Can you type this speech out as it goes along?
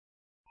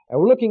And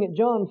we're looking at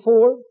John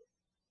 4,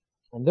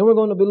 and then we're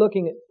going to be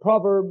looking at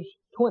Proverbs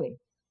 20.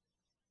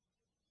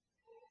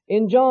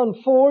 In John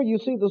 4, you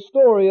see the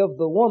story of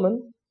the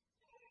woman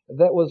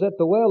that was at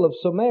the well of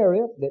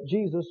Samaria that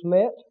Jesus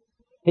met.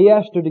 He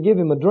asked her to give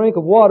him a drink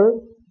of water,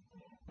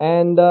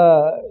 and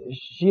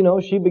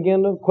she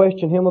began to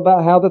question him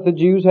about how that the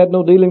Jews had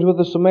no dealings with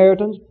the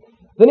Samaritans.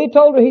 Then he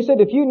told her, he said,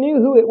 if you knew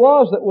who it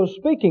was that was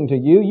speaking to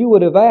you, you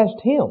would have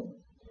asked him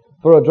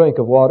for a drink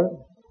of water,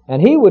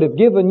 and he would have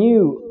given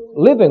you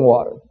living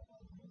water.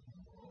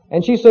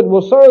 And she said,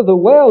 well, sir, the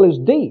well is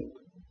deep,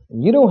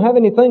 and you don't have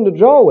anything to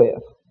draw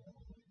with.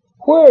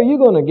 Where are you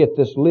going to get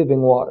this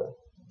living water?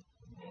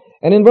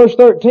 And in verse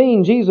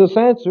 13, Jesus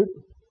answered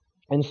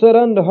and said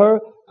unto her,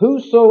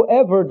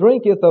 whosoever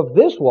drinketh of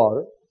this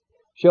water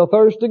shall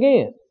thirst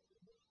again.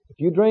 If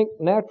you drink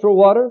natural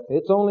water,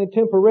 it's only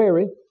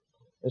temporary.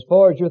 As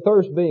far as your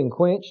thirst being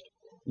quenched,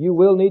 you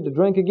will need to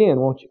drink again,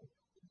 won't you?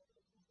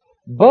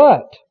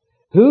 But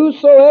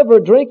whosoever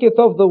drinketh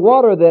of the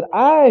water that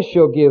I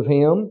shall give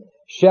him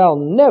shall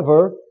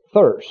never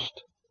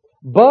thirst.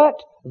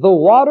 But the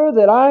water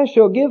that I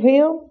shall give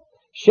him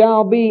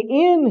shall be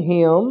in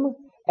him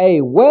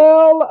a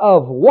well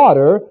of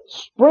water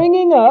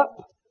springing up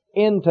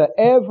into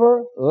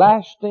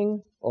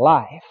everlasting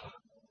life.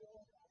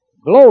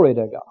 Glory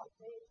to God.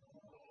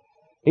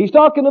 He's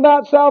talking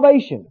about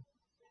salvation.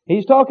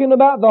 He's talking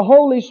about the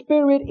Holy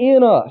Spirit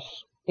in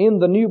us, in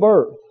the new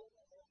birth.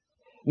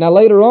 Now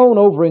later on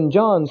over in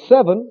John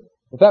 7,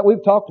 in fact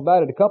we've talked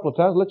about it a couple of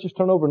times. Let's just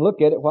turn over and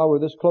look at it while we're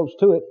this close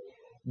to it.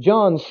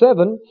 John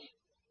 7,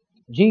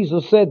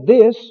 Jesus said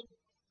this,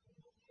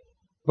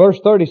 verse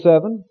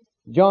 37,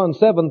 John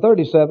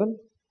 7:37,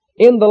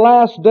 in the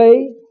last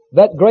day,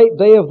 that great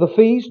day of the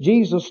feast,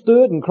 Jesus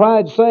stood and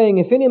cried, saying,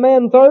 if any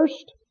man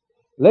thirst,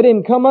 let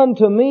him come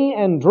unto me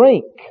and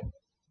drink.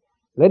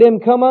 Let him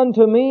come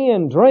unto me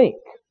and drink.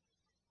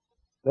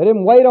 Let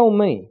him wait on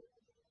me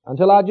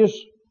until I just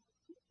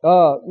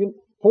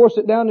force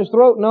it down his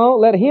throat. No,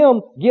 let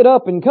him get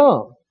up and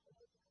come.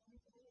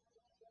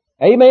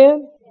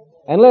 Amen?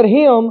 And let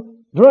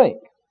him drink.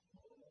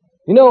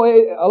 You know,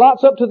 a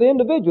lot's up to the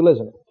individual,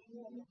 isn't it?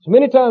 So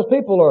many times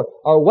people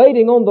are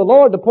waiting on the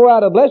Lord to pour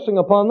out a blessing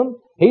upon them.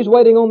 He's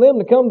waiting on them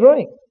to come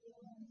drink.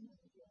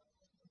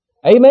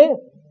 Amen.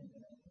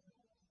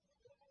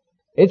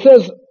 It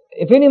says,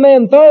 if any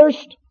man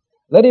thirst,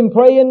 let him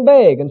pray and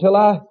beg until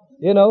I,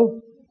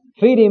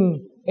 feed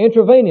him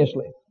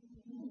intravenously.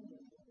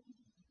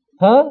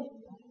 Huh?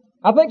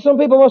 I think some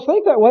people must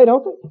think that way,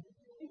 don't they?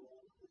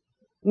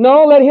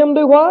 No, let him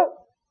do what?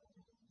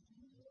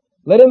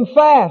 Let him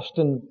fast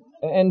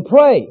and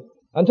pray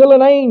until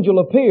an angel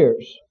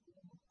appears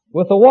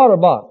with a water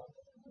bottle.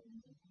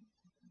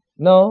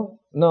 No.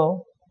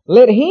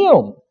 Let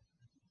him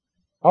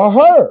or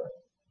her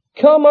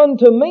come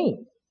unto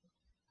me.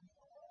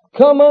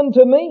 Come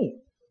unto me.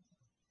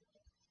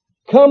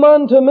 Come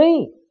unto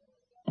me.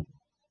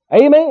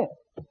 Amen.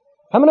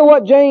 How many know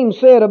what James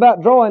said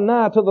about drawing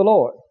nigh to the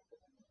Lord?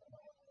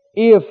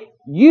 If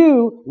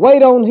you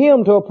wait on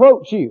Him to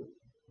approach you,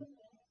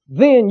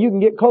 then you can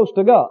get close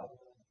to God.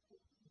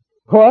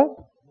 What?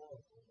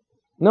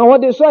 No,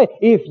 what did it say?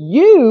 If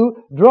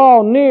you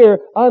draw near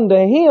unto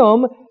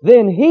Him,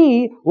 then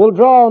He will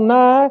draw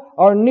nigh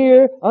or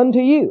near unto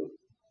you.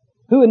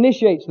 Who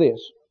initiates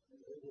this?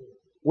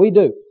 We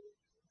do.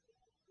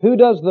 Who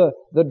does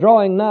the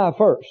drawing nigh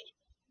first?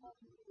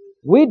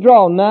 We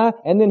draw nigh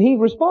and then He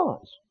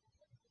responds.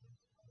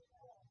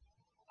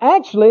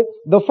 Actually,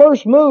 the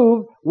first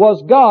move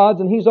was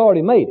God's and He's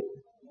already made it.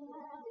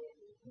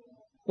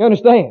 You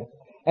understand?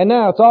 And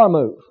now it's our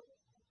move.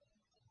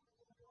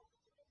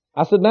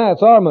 I said now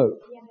it's our move.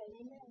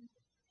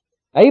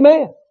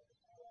 Amen.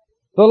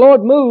 The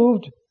Lord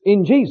moved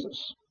in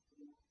Jesus.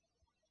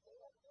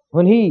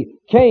 When He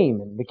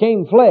came and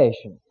became flesh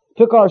and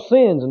took our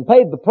sins and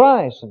paid the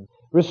price and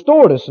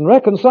restored us and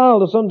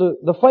reconciled us unto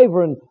the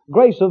favor and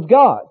grace of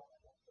God.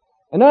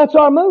 And that's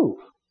our move.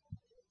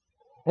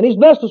 And He's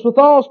blessed us with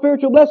all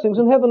spiritual blessings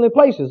in heavenly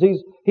places.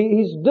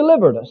 He's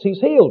delivered us. He's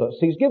healed us.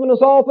 He's given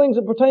us all things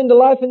that pertain to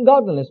life and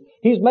godliness.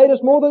 He's made us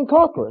more than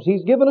conquerors.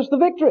 He's given us the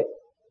victory.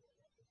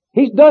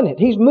 He's done it.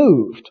 He's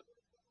moved.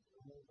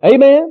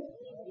 Amen?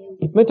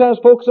 Many times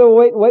folks are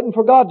waiting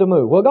for God to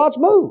move. Well, God's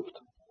moved.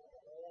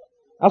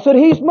 I said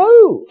He's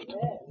moved.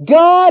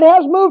 God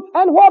has moved.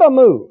 And what a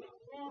move.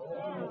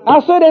 I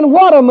said, and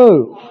what a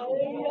move.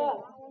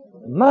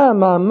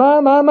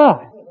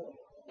 My.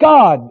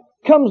 God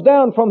comes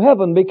down from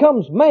heaven,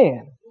 becomes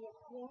man.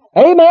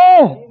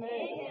 Amen.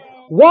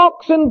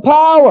 Walks in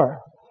power.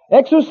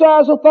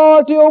 Exercise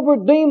authority over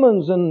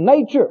demons and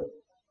nature.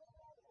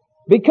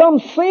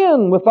 Becomes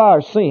sin with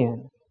our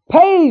sin.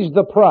 Pays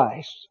the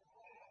price.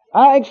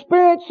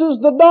 Experiences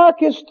the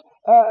darkest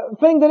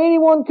thing that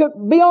anyone could,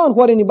 beyond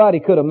what anybody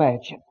could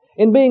imagine,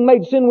 in being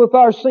made sin with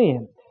our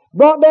sin.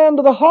 Brought down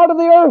to the heart of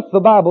the earth, the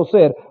Bible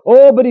said.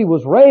 Oh, but He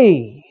was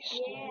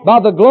raised by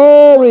the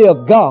glory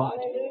of God.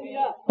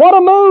 What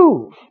a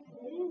move!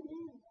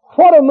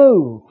 What a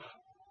move!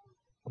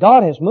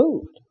 God has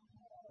moved.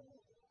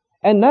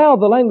 And now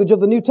the language of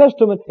the New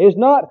Testament is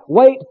not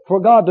wait for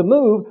God to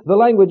move. The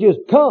language is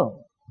come.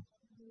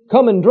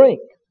 Come and drink.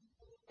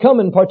 Come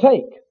and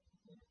partake.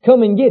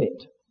 Come and get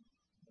it.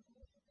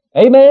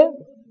 Amen?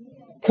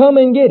 Come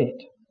and get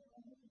it.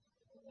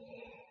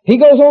 He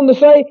goes on to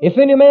say, if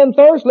any man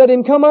thirst, let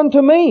him come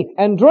unto me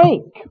and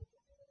drink.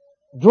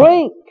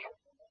 Drink.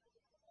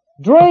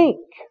 Drink.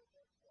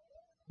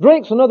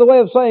 Drink's another way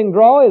of saying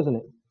draw, isn't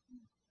it?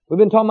 We've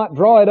been talking about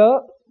draw it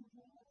up.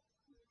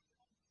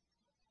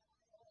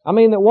 I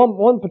mean that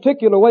one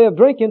particular way of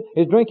drinking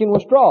is drinking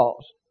with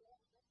straws.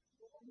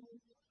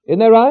 Isn't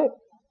that right?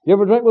 You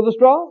ever drink with a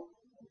straw?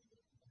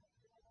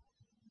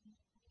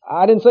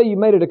 I didn't say you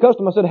made it a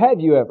custom. I said, have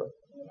you ever?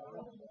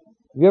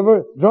 Have you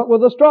ever drunk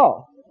with a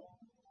straw?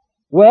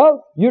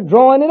 Well, you're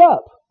drawing it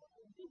up.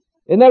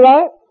 Isn't that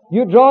right?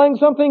 You're drawing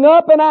something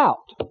up and out.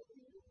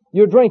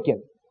 You're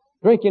drinking.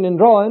 Drinking and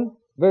drawing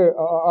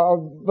are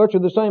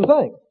virtually the same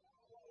thing.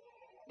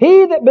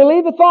 He that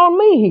believeth on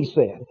me, he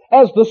said,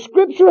 as the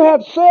Scripture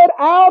hath said,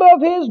 out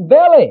of his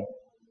belly,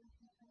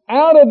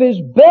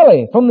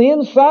 from the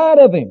inside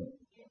of him,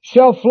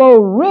 shall flow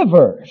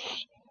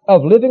rivers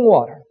of living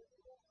water.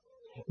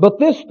 But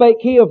this spake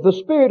he of the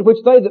Spirit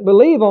which they that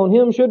believe on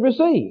him should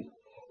receive.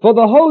 For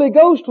the Holy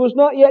Ghost was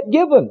not yet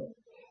given,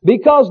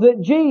 because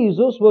that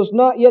Jesus was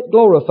not yet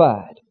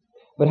glorified.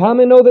 But how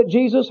many know that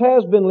Jesus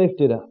has been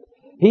lifted up?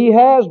 He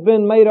has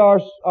been made our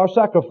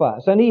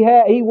sacrifice. And He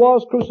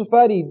was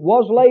crucified, He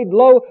was laid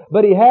low,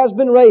 but He has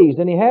been raised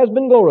and He has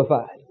been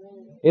glorified.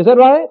 Is that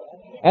right?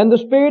 And the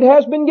Spirit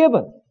has been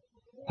given.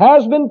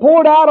 Has been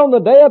poured out on the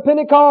day of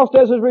Pentecost,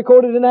 as is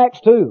recorded in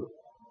Acts 2.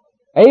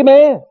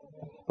 Amen.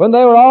 When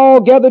they were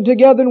all gathered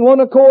together in one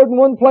accord in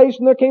one place,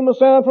 and there came a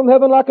sound from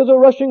heaven like as a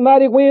rushing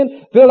mighty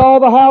wind, filled all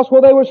the house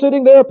where they were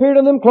sitting. There appeared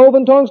in them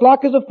cloven tongues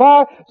like as of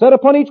fire, set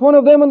upon each one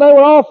of them, and they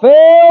were all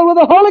filled with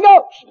the Holy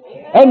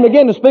Ghost, and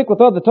began to speak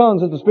with other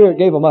tongues as the Spirit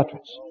gave them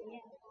utterance.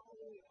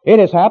 It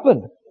has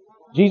happened.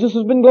 Jesus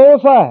has been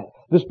glorified.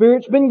 The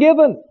Spirit's been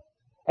given.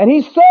 And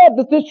He said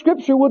that this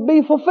Scripture would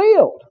be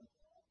fulfilled.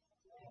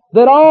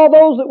 That all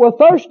those that were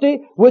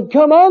thirsty would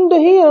come unto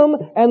Him,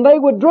 and they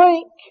would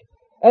drink.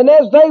 And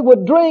as they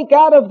would drink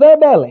out of their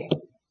belly.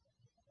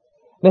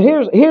 Now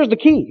here's the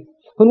key.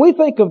 When we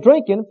think of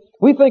drinking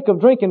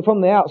from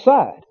the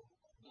outside.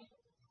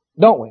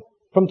 Don't we?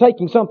 From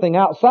taking something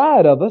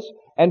outside of us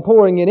and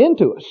pouring it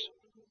into us.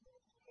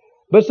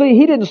 But see,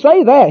 He didn't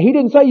say that. He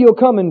didn't say you'll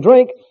come and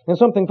drink and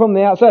something from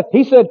the outside.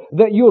 He said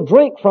that you'll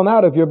drink from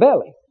out of your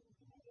belly.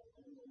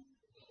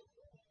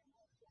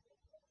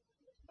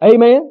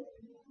 Amen?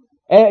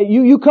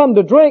 You come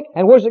to drink,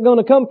 and where's it going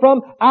to come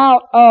from?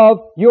 Out of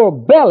your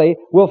belly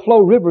will flow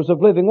rivers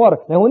of living water.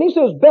 Now when He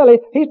says belly,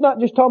 He's not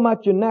just talking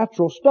about your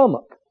natural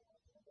stomach.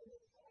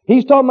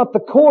 He's talking about the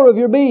core of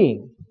your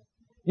being,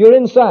 your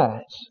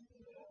insides.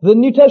 The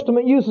New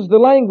Testament uses the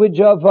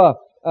language of,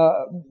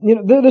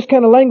 this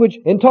kind of language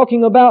in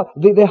talking about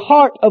the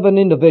heart of an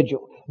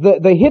individual.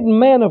 The hidden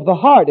man of the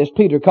heart, as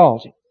Peter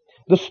calls it.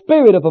 The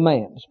spirit of a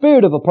man,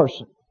 spirit of a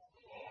person.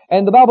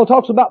 And the Bible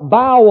talks about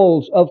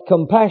bowels of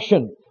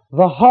compassion.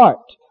 The heart,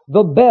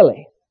 the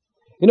belly.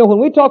 You know, when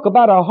we talk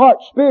about our heart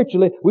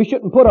spiritually, we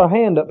shouldn't put our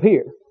hand up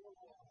here.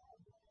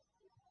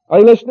 Are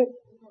you listening?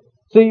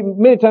 See,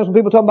 many times when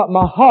people talk about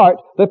my heart,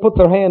 they put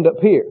their hand up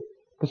here.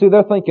 Because see,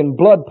 they're thinking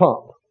blood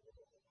pump.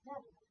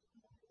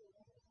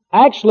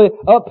 Actually,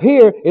 up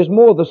here is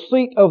more the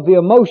seat of the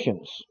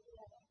emotions.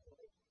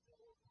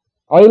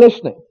 Are you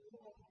listening?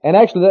 And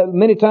actually,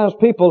 many times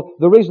people,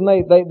 the reason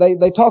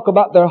they talk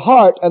about their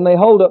heart and they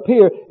hold up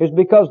here is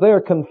because they are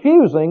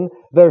confusing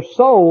their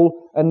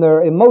soul and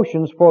their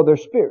emotions for their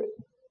spirit.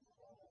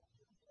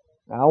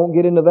 Now, I won't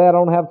get into that. I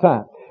don't have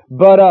time.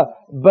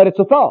 But it's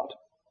a thought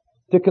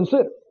to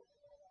consider.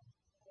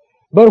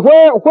 But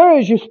where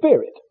is your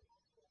spirit?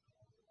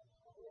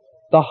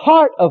 The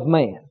heart of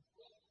man.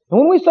 And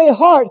when we say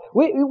heart,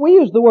 we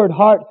use the word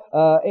heart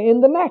in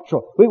the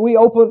natural. We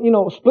open,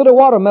 split a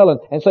watermelon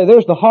and say,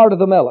 there's the heart of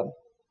the melon.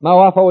 My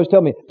wife always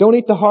tells me, don't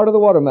eat the heart of the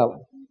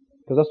watermelon.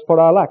 Because that's the part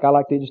I like. I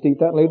like to just eat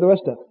that and leave the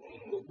rest of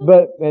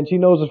it. And she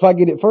knows if I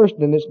get it first,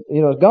 then it's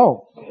gone.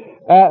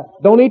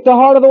 Don't eat the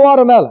heart of the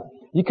watermelon.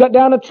 You cut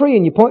down a tree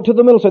and you point to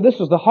the middle and say,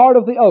 this is the heart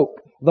of the oak,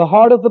 the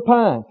heart of the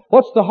pine.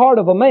 What's the heart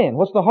of a man?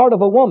 What's the heart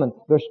of a woman?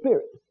 Their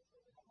spirit.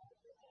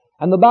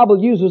 And the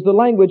Bible uses the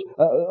language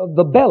of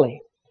the belly.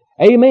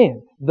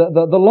 Amen.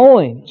 The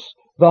loins,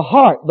 the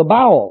heart, the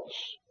bowels.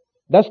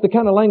 That's the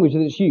kind of language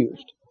that it's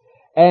used.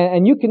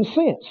 And you can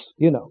sense,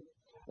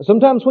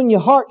 Sometimes when your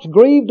heart's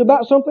grieved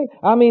about something,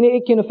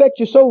 it can affect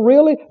you so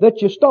really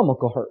that your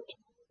stomach will hurt.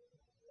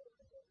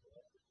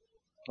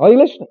 Are you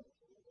listening?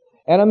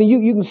 And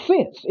you can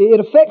sense. It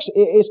affects,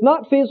 it's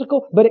not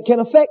physical, but it can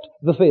affect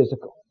the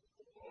physical.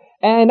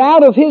 And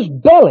out of his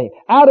belly,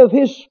 out of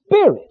his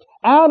spirit,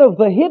 out of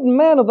the hidden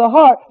man of the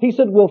heart, He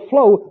said, will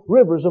flow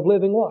rivers of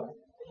living water.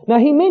 Now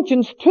He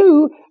mentions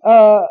two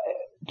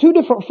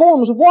different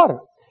forms of water.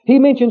 He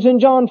mentions in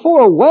John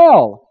 4 a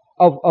well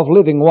of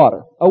living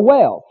water. A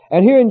well.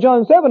 And here in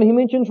John 7 He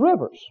mentions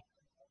rivers.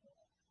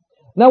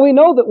 Now we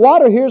know that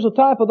water here is a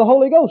type of the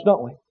Holy Ghost,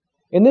 don't we?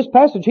 In this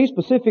passage, he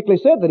specifically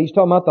said that he's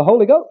talking about the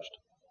Holy Ghost.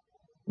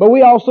 But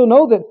we also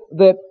know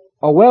that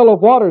a well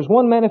of water is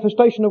one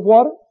manifestation of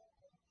water,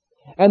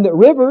 and that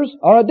rivers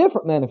are a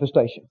different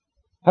manifestation.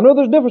 I know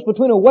there's a difference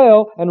between a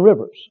well and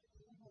rivers.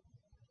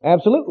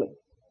 Absolutely.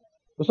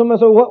 But somebody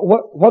says,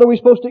 what are we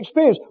supposed to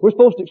experience? We're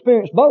supposed to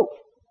experience both.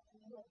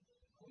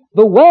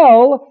 The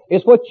well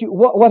is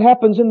what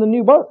happens in the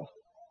new birth,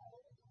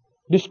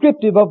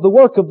 descriptive of the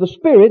work of the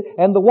Spirit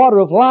and the water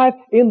of life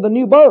in the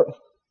new birth.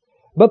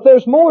 But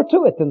there's more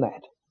to it than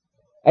that.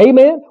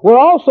 Amen. We're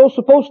also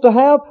supposed to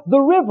have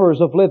the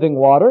rivers of living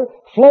water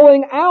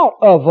flowing out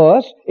of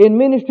us in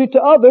ministry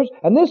to others,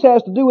 and this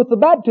has to do with the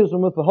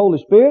baptism with the Holy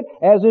Spirit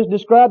as is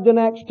described in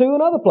Acts 2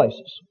 and other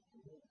places.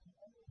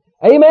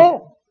 Amen.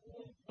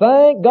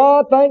 Thank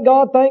God, thank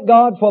God, thank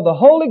God for the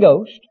Holy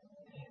Ghost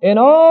in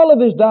all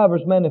of His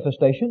diverse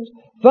manifestations.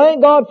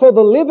 Thank God for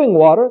the living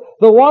water,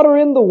 the water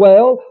in the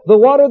well, the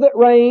water that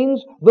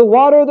rains, the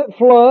water that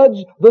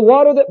floods, the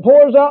water that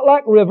pours out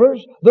like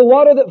rivers, the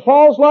water that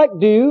falls like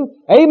dew.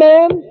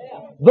 Amen.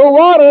 The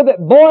water that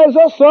buoys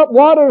us up,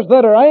 waters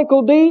that are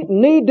ankle deep,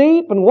 knee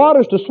deep, and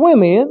waters to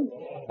swim in.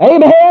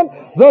 Amen.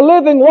 The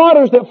living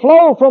waters that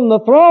flow from the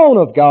throne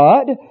of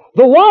God,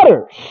 the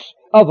waters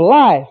of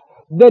life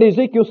that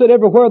Ezekiel said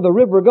everywhere the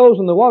river goes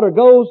and the water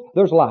goes,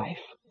 there's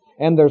life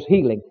and there's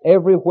healing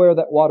everywhere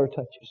that water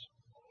touches.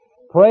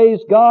 Praise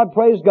God,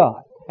 praise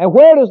God. And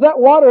where does that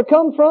water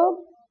come from?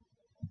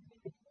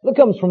 It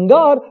comes from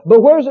God,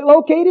 but where is it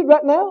located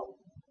right now?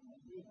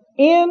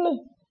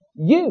 In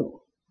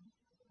you.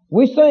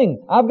 We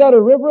sing, I've got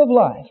a river of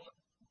life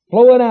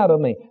flowing out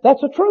of me.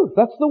 That's the truth.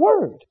 That's the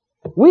Word.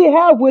 We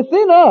have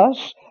within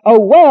us a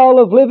well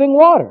of living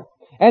water.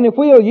 And if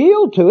we'll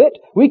yield to it,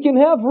 we can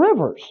have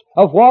rivers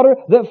of water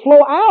that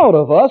flow out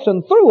of us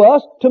and through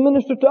us to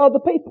minister to other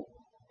people.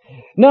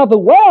 Now, the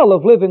well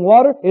of living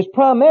water is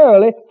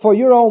primarily for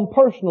your own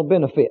personal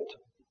benefit.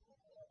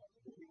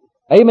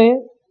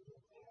 Amen.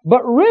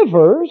 But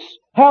rivers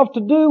have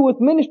to do with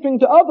ministering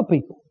to other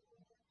people.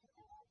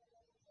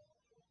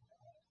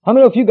 I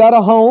know if you got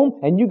a home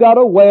and you got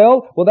a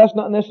well, well, that's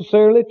not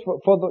necessarily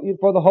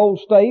for the whole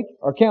state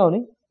or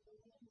county,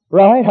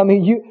 right? I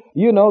mean,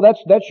 you know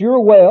that's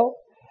your well.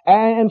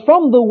 And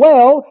from the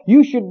well,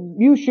 you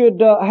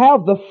should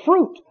have the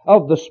fruit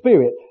of the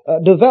Spirit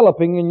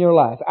developing in your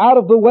life. Out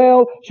of the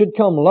well should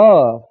come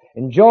love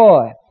and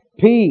joy,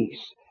 peace,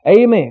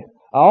 amen.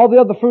 All the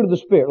other fruit of the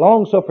Spirit,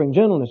 long-suffering,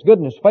 gentleness,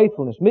 goodness,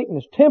 faithfulness,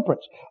 meekness,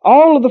 temperance,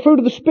 all of the fruit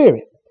of the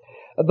Spirit.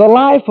 The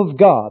life of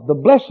God, the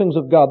blessings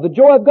of God, the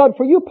joy of God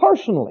for you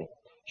personally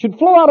should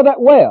flow out of that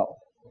well.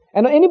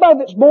 And anybody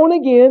that's born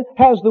again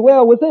has the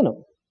well within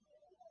them.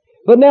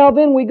 But now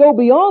then we go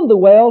beyond the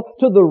well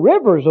to the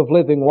rivers of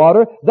living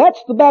water.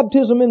 That's the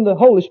baptism in the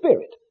Holy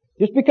Spirit.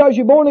 Just because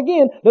you're born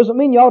again doesn't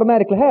mean you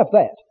automatically have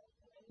that.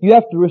 You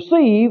have to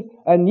receive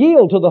and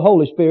yield to the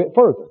Holy Spirit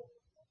further.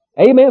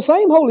 Amen.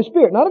 Same Holy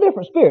Spirit, not a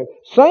different Spirit.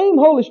 Same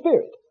Holy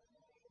Spirit,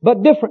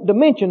 but different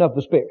dimension of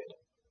the Spirit.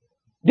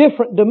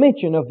 Different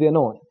dimension of the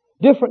anointing.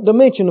 Different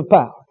dimension of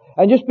power.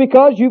 And just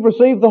because you've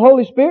received the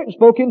Holy Spirit and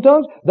spoke in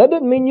tongues, that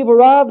doesn't mean you've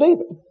arrived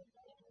either.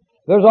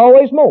 There's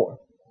always more.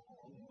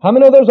 How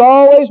many know there's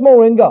always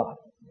more in God?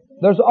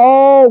 There's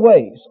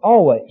always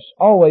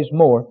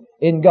more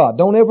in God.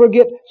 Don't ever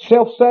get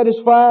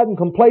self-satisfied and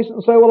complacent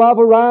and say, well, I've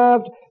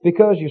arrived,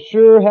 because you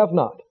sure have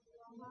not.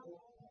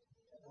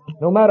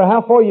 No matter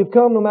how far you've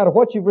come, no matter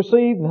what you've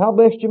received and how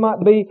blessed you might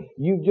be,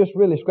 you've just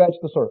really scratched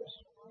the surface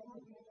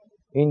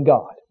in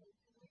God.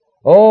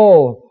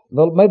 Oh,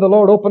 may the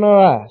Lord open our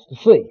eyes to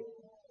see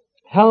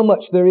how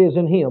much there is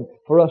in Him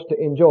for us to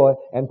enjoy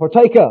and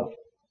partake of.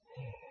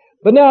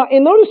 But now,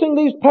 in noticing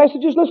these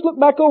passages, let's look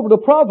back over to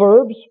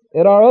Proverbs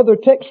at our other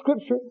text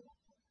scripture.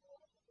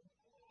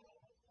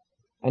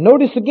 And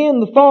notice again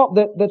the thought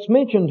that's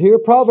mentioned here,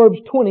 Proverbs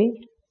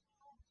 20,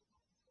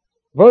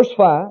 verse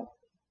 5.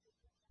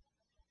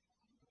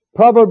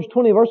 Proverbs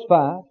 20, verse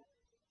 5.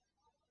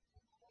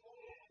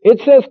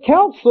 It says,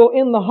 counsel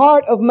in the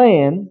heart of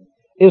man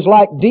is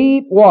like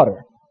deep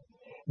water,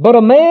 but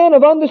a man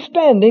of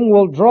understanding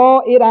will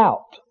draw it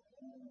out.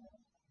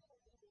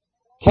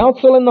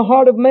 Counsel in the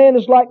heart of man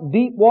is like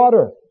deep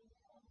water.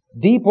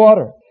 Deep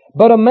water.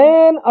 But a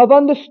man of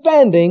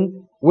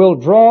understanding will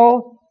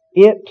draw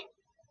it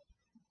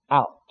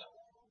out.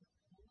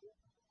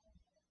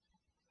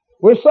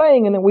 We're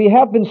saying, and we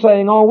have been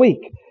saying all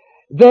week,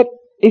 that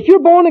if you're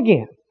born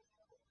again,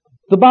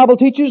 the Bible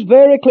teaches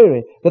very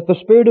clearly that the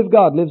Spirit of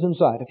God lives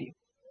inside of you.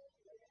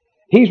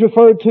 He's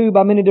referred to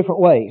by many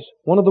different ways.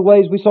 One of the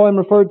ways we saw Him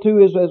referred to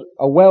is as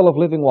a well of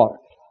living water,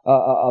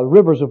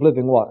 rivers of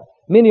living water.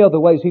 Many other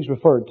ways He's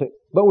referred to.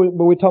 But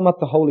we're talking about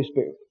the Holy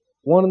Spirit.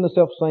 One and the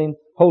self-same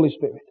Holy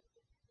Spirit.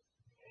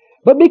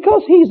 But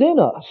because He's in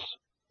us,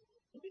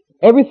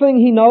 everything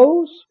He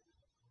knows,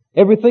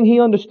 everything He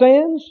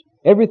understands,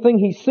 everything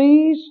He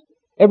sees,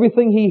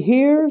 everything He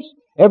hears,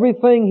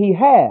 everything He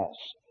has,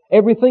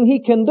 everything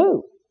He can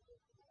do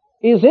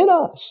is in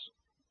us.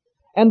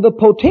 And the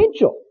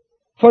potential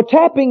for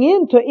tapping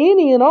into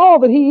any and all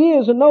that He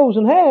is and knows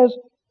and has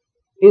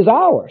is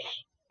ours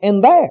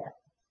and there.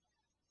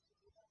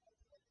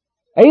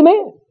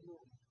 Amen.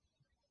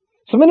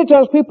 So many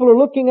times people are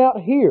looking out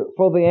here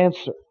for the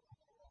answer,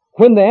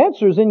 when the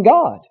answer is in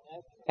God,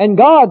 and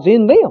God's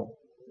in them,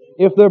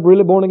 if they're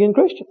really born again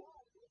Christian.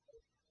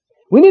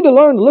 We need to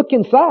learn to look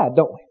inside,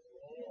 don't we?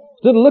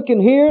 Instead of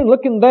looking here and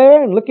looking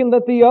there and looking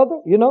at the other,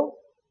 you know.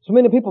 So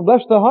many people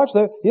bless their hearts.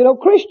 They're, you know,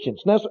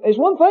 Christians. Now, it's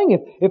one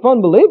thing if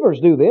unbelievers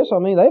do this. I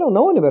mean, they don't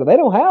know any better. They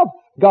don't have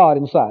God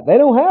inside. They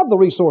don't have the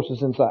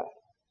resources inside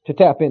to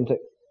tap into.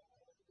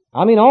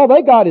 I mean, all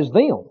they got is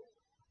them.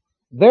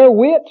 Their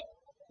wit,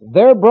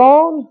 their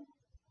brawn,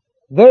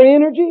 their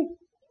energy.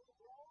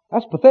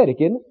 That's pathetic,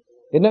 isn't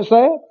it? Isn't that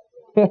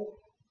sad?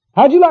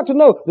 How'd you like to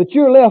know that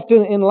you're left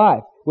in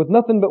life with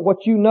nothing but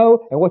what you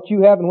know and what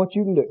you have and what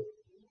you can do?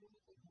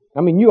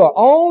 I mean, you are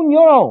on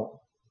your own.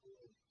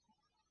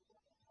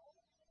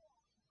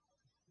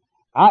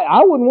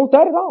 I wouldn't want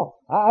that at all.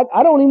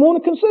 I don't even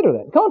want to consider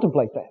that,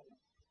 contemplate that.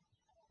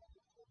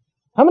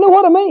 How many know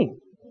what I mean?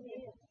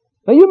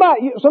 Now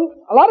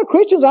a lot of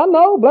Christians I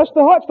know, bless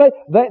their hearts,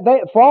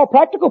 they for all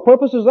practical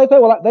purposes, they say,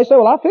 well,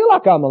 I feel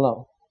like I'm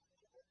alone.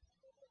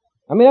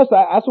 I mean,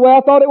 that's the way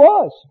I thought it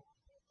was.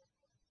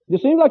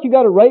 It seems like you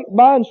got to rake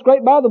by and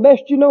scrape by the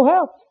best you know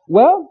how.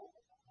 Well,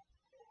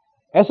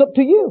 that's up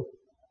to you.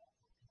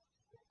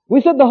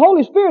 We said the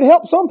Holy Spirit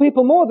helps some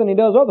people more than He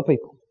does other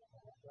people.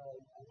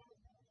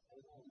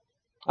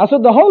 I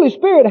said the Holy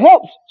Spirit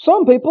helps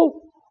some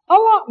people a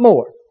lot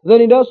more than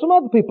He does some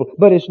other people.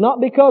 But it's not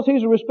because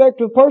He's a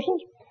respecter of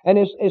persons, and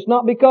it's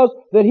not because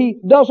that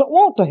He doesn't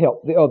want to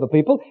help the other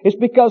people. It's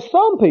because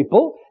some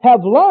people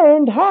have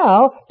learned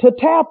how to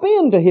tap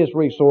into His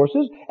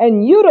resources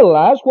and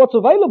utilize what's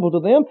available to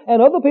them,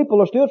 and other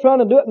people are still trying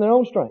to do it in their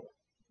own strength.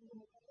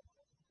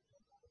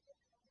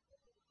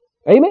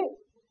 Amen.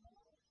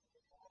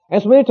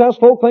 And so many times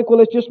folk think,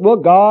 well, it's just,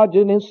 God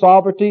in His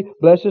sovereignty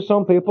blesses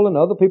some people and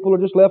other people are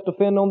just left to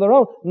fend on their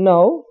own.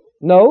 No.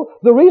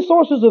 The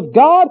resources of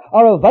God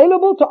are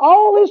available to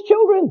all His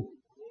children.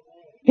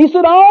 He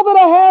said, all that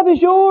I have is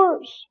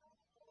yours.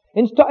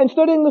 In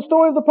studying the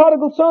story of the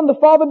prodigal son, the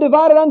father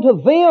divided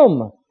unto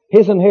them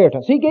his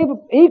inheritance. He gave it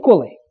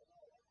equally.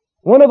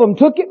 One of them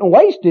took it and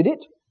wasted it.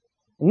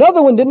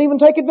 Another one didn't even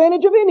take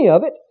advantage of any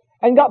of it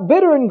and got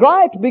bitter and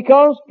griped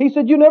because he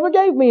said, you never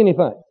gave me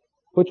anything,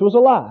 which was a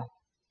lie.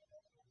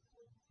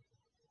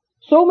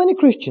 So many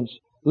Christians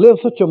live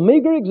such a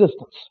meager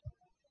existence.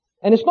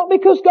 And it's not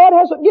because God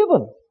hasn't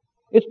given.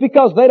 It's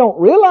because they don't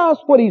realize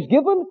what He's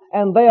given,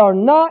 and they are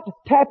not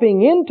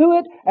tapping into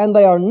it, and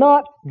they are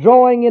not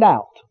drawing it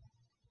out.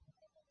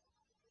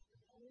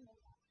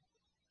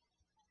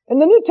 In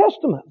the New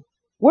Testament,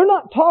 we're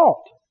not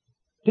taught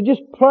to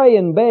just pray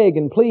and beg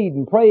and plead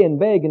and pray and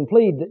beg and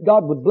plead that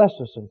God would bless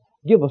us and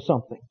give us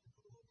something.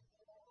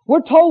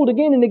 We're told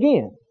again and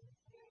again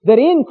that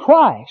in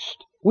Christ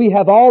we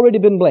have already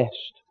been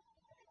blessed.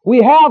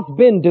 We have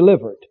been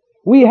delivered.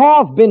 We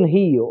have been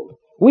healed.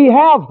 We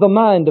have the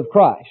mind of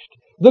Christ.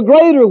 The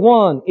greater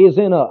one is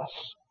in us.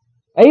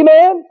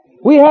 Amen?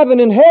 We have an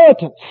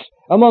inheritance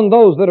among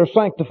those that are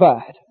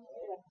sanctified.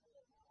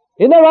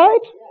 Isn't that right?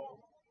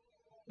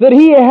 That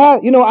He has,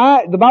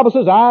 the Bible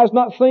says, eyes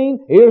not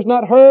seen, ears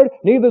not heard,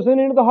 neither is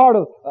into the heart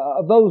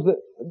of those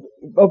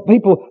of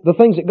people, the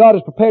things that God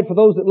has prepared for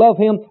those that love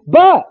Him.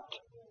 But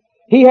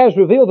He has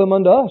revealed them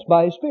unto us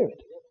by His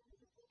Spirit.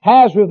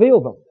 Has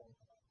revealed them.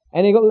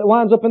 And he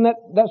winds up in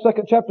that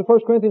second chapter of 1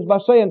 Corinthians by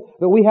saying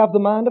that we have the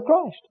mind of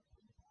Christ.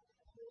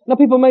 Now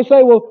people may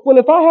say, well,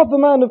 if I have the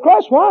mind of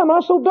Christ, why am I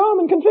so dumb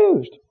and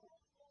confused?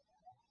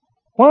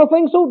 Why are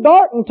things so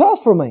dark and tough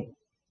for me?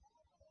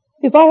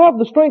 If I have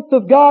the strength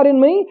of God in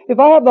me, if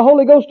I have the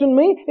Holy Ghost in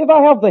me, if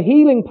I have the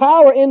healing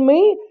power in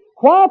me,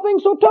 why are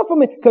things so tough for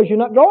me? Because you're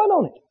not drawing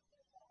on it.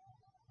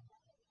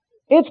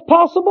 It's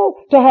possible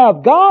to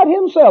have God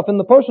Himself in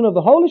the person of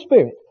the Holy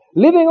Spirit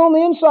living on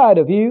the inside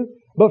of you,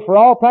 but for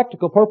all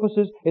practical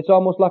purposes, it's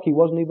almost like He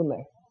wasn't even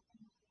there.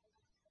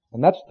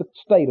 And that's the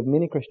state of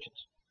many Christians.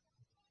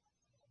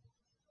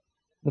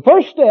 The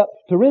first step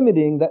to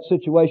remedying that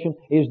situation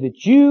is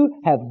that you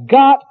have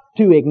got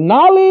to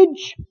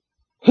acknowledge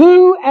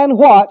who and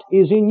what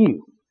is in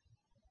you.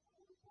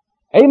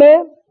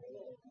 Amen?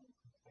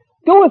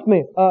 Go with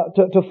me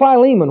to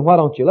Philemon, why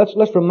don't you?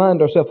 Let's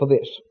remind ourselves of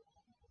this.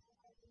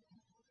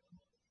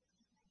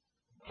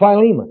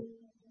 Philemon.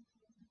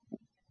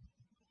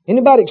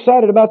 Anybody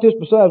excited about this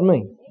besides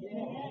me?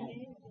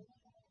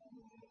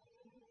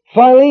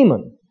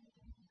 Philemon.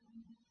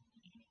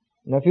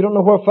 Now, if you don't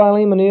know where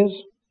Philemon is,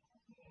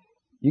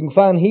 you can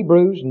find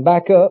Hebrews and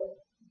back up,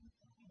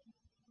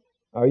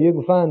 or you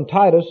can find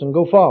Titus and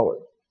go forward.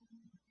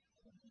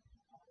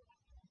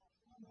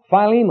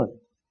 Philemon,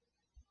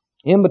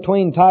 in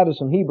between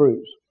Titus and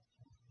Hebrews.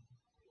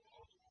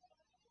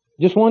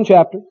 Just one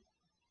chapter.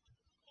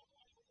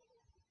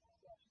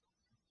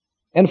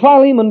 And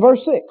Philemon,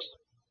 verse 6.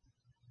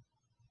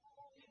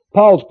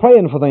 Paul's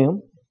praying for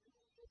them.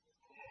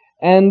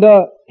 And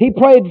he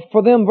prayed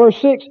for them, verse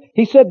 6.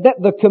 He said that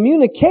the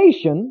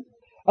communication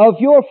of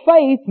your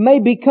faith may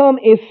become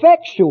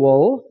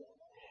effectual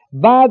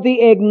by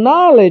the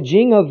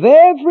acknowledging of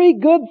every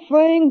good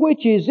thing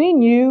which is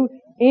in you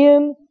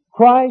in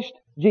Christ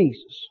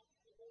Jesus.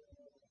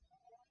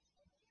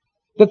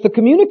 That the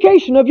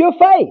communication of your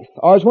faith,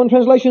 or as one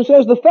translation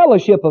says, the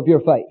fellowship of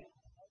your faith,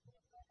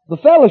 the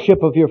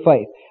fellowship of your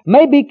faith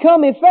may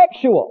become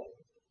effectual.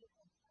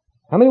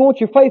 How many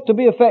want your faith to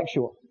be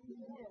effectual?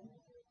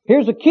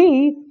 Here's a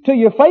key to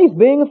your faith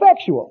being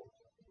effectual.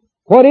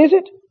 What is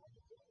it?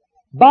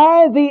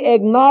 By the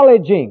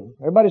acknowledging,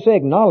 everybody say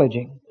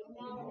acknowledging,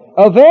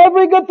 of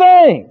every good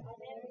thing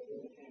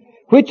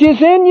which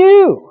is in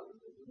you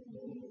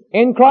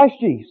in Christ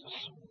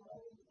Jesus.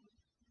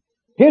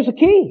 Here's the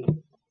key.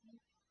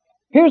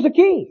 Here's the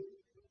key.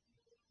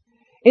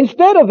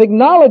 Instead of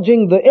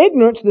acknowledging the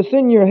ignorance that's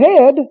in your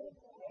head,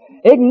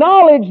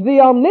 acknowledge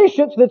the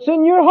omniscience that's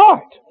in your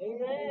heart.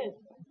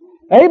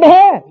 Amen.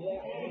 Amen.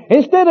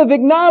 Instead of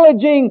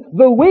acknowledging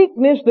the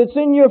weakness that's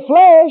in your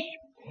flesh,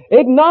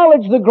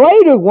 acknowledge the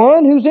greater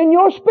one who's in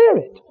your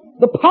spirit.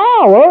 The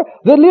power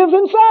that lives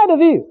inside of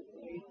you.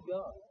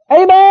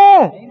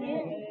 Amen.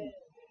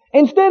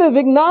 Instead of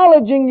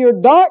acknowledging your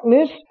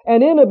darkness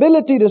and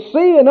inability to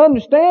see and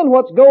understand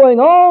what's going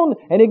on,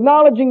 and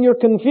acknowledging your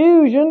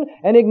confusion,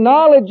 and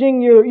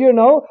acknowledging your,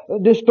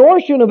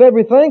 distortion of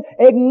everything,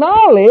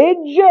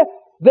 acknowledge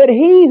that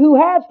He who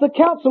has the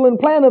counsel and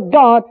plan of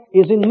God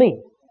is in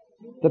me.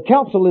 The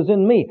counsel is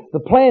in me. The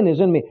plan is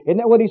in me. Isn't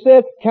that what He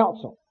said?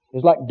 Counsel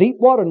is like deep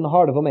water in the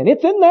heart of a man.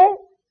 It's in there.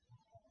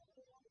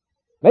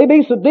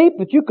 Maybe so deep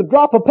that you could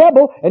drop a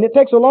pebble and it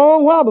takes a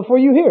long while before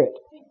you hear it.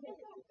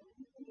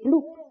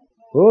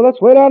 Oh,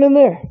 that's way down in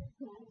there.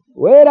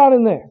 Way down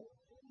in there.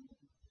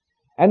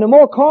 And the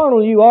more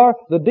carnal you are,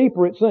 the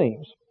deeper it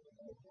seems.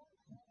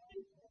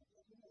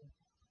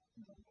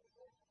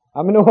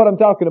 I mean, know what I'm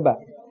talking about.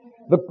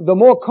 The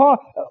more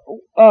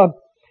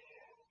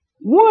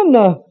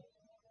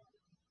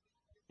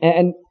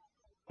and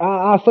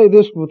I say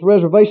this with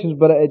reservations,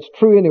 but it's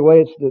true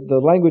anyway. It's the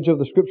language of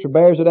the Scripture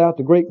bears it out.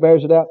 The Greek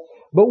bears it out.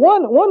 But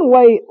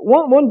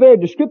one very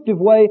descriptive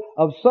way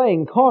of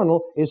saying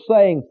carnal is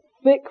saying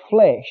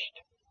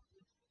thick-fleshed.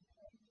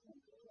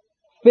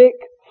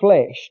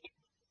 Thick-fleshed.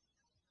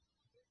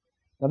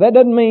 Now that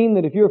doesn't mean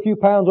that if you're a few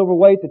pounds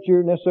overweight that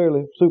you're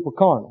necessarily super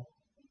carnal.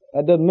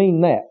 That doesn't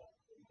mean that.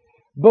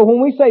 But when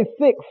we say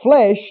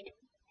thick-fleshed,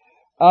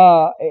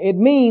 it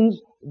means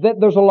that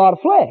there's a lot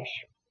of flesh.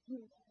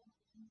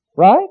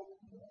 Right?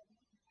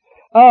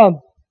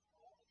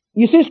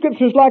 You see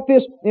scriptures like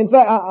this. In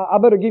fact, I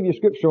better give you a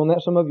scripture on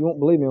that. Some of you won't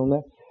believe me on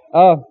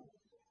that.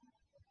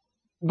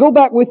 Go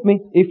back with me,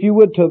 if you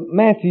would, to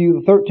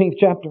Matthew, the 13th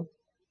chapter.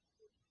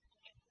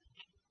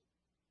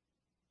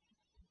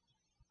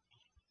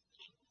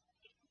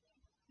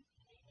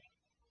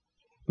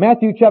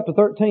 Matthew chapter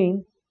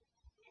 13,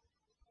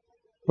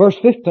 verse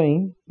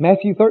 15.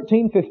 Matthew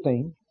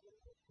 13:15.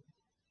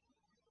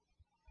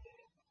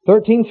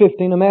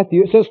 13:15 of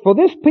Matthew. It says, "For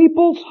this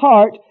people's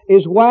heart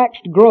is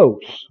waxed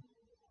gross,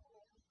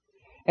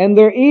 and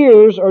their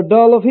ears are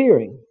dull of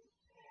hearing,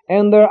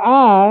 and their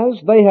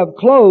eyes they have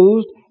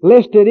closed,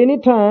 lest at any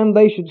time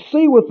they should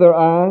see with their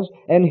eyes,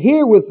 and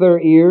hear with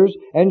their ears,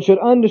 and should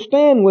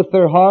understand with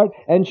their heart,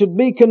 and should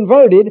be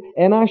converted,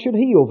 and I should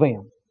heal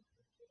them."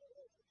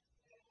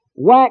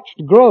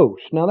 Waxed gross.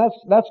 Now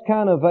that's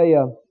kind of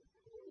an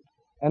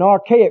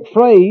archaic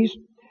phrase,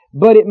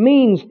 but it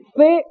means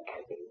thick,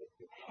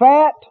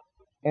 fat,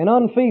 and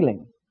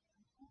unfeeling.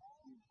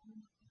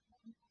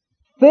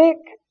 Thick,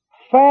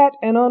 fat,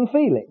 and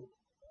unfeeling.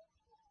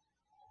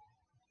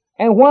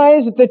 And why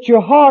is it that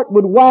your heart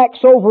would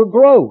wax over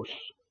gross?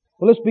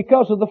 Well, it's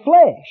because of the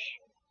flesh.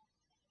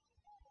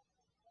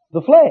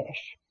 The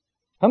flesh.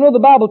 I know the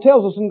Bible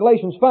tells us in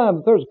Galatians 5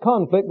 that there's a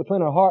conflict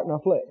between our heart and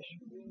our flesh.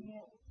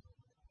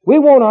 We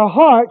want our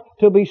heart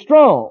to be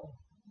strong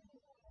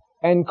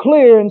and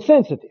clear and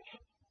sensitive.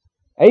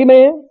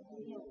 Amen?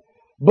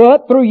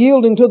 But through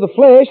yielding to the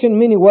flesh in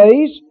many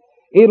ways,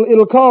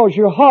 it'll cause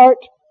your heart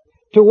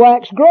to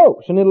wax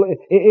gross, and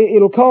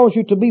it'll cause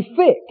you to be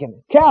thick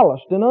and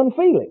calloused and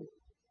unfeeling.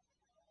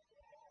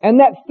 And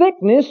that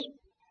thickness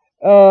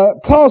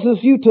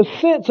causes you to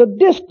sense a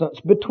distance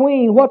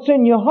between what's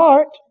in your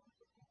heart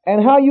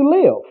and how you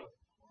live.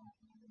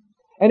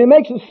 And it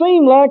makes it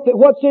seem like that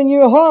what's in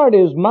your heart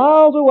is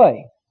miles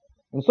away,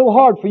 and so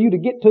hard for you to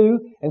get to,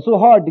 and so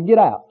hard to get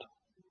out.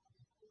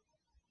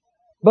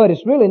 But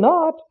it's really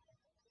not.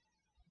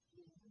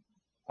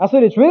 I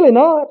said it's really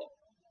not.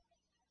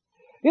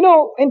 You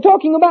know, in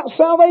talking about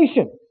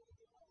salvation,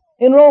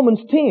 in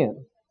Romans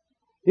 10,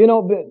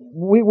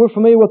 we're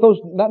familiar with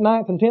that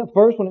 9th and 10th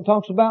verse when it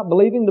talks about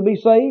believing to be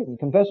saved and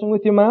confessing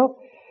with your mouth.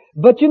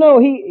 But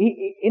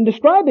he in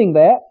describing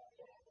that,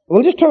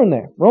 we'll just turn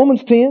there.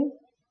 Romans 10.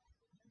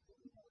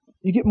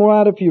 You get more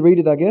out of it if you read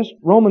it, I guess.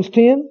 Romans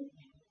 10.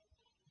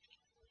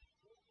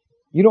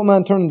 You don't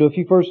mind turning to a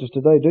few verses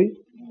today, do you?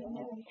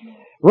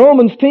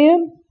 Romans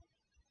 10.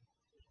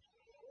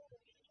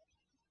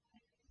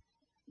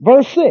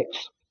 Verse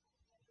 6.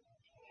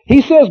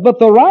 He says, "But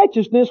the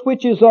righteousness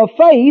which is of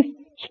faith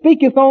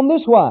speaketh on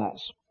this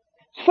wise,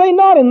 Say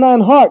not in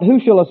thine heart, Who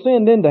shall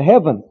ascend into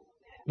heaven?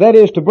 That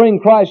is, to bring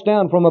Christ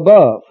down from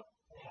above.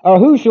 Or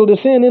who shall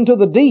descend into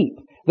the deep?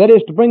 That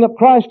is, to bring up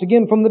Christ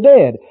again from the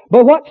dead.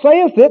 But what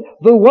saith it?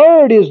 The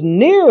word is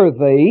near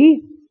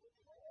thee,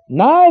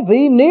 nigh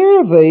thee,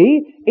 near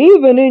thee,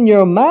 even in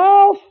your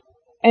mouth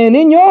and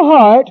in your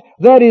heart.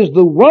 That is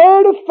the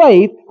word of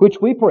faith which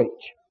we preach.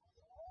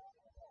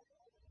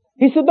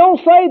 He said, don't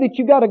say that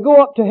you got to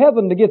go up to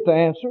heaven to get the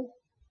answer,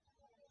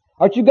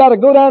 or that you got to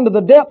go down to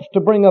the depths to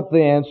bring up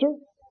the answer.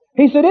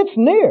 He said, it's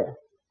near.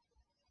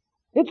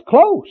 It's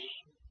close.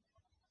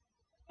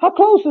 How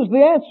close is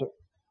the answer?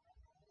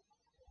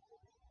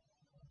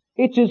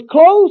 It's as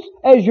close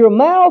as your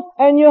mouth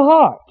and your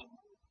heart.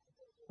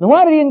 Now,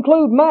 why did he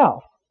include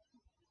mouth?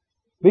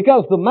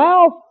 Because the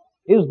mouth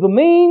is the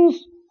means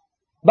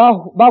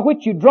by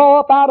which you draw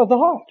up out of the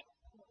heart.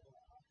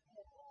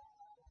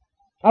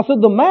 I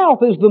said the mouth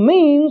is the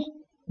means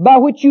by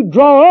which you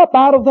draw up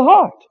out of the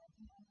heart.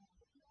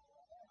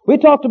 We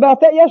talked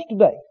about that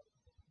yesterday.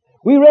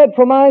 We read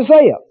from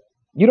Isaiah.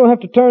 You don't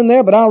have to turn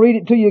there, but I'll read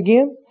it to you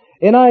again.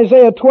 In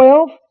Isaiah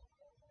 12,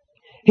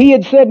 he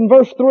had said in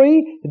verse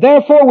 3,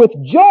 Therefore with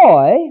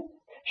joy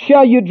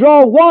shall you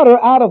draw water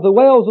out of the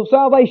wells of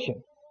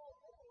salvation.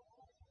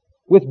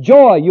 With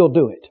joy you'll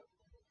do it.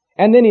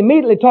 And then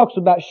immediately talks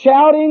about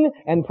shouting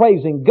and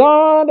praising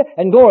God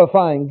and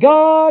glorifying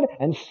God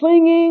and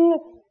singing.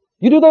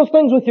 You do those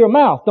things with your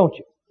mouth, don't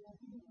you?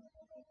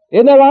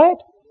 Isn't that right?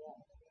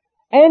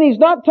 And he's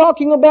not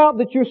talking about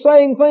that you're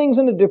saying things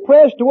in a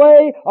depressed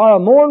way or a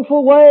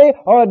mournful way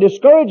or a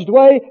discouraged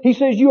way. He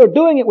says you are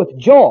doing it with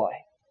joy.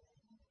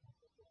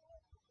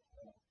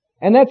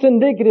 And that's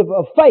indicative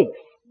of faith.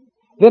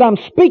 That I'm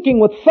speaking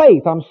with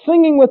faith. I'm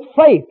singing with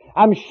faith.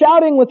 I'm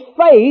shouting with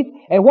faith.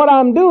 And what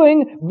I'm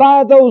doing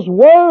by those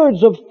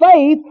words of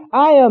faith,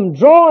 I am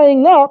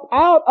drawing up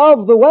out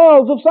of the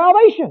wells of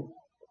salvation.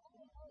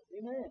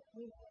 Amen.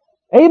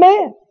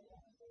 Amen.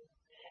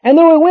 And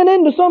then we went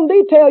into some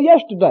detail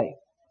yesterday,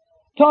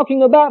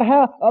 talking about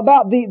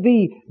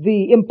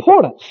the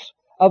importance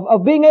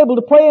of being able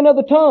to pray in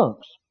other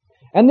tongues,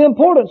 and the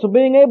importance of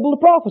being able to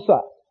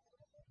prophesy.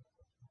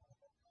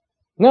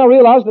 Now I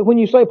realize that when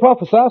you say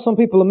prophesy, some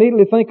people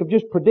immediately think of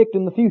just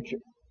predicting the future.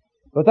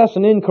 But that's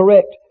an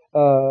incorrect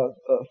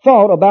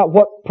thought about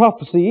what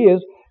prophecy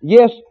is.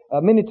 Yes,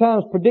 many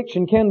times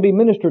prediction can be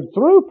ministered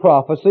through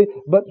prophecy,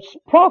 but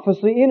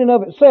prophecy in and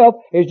of itself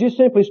is just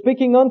simply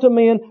speaking unto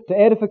men to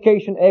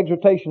edification,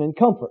 exhortation, and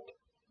comfort.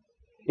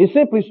 It's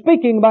simply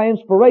speaking by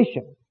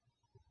inspiration.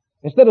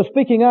 Instead of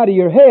speaking out of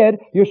your head,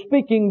 you're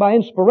speaking by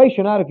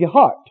inspiration out of your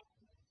heart.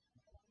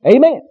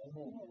 Amen.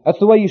 That's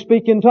the way you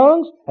speak in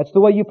tongues. That's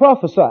the way you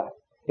prophesy.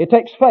 It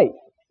takes faith.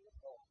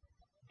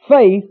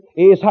 Faith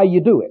is how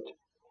you do it.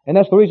 And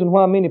that's the reason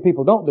why many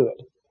people don't do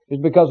it.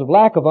 It's because of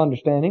lack of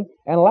understanding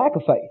and lack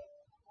of faith.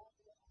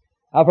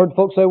 I've heard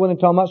folks say when they're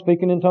talking about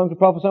speaking in tongues or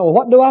prophesying, well,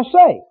 what do I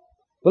say?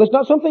 Well, it's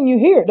not something you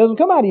hear. It doesn't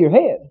come out of your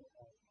head.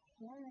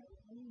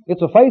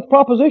 It's a faith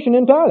proposition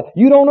entirely.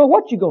 You don't know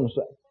what you're going to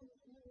say.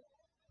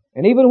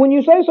 And even when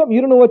you say something,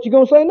 you don't know what you're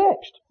going to say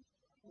next.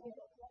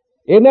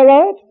 Isn't that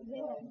right?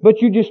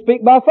 But you just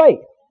speak by faith,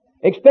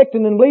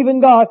 expecting and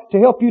believing God to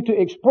help you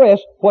to express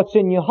what's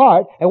in your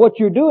heart. And what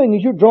you're doing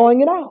is you're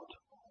drawing it out.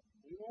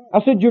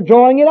 I said you're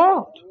drawing it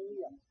out.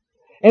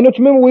 And don't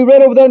you remember we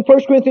read over there in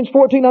 1 Corinthians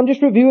 14, I'm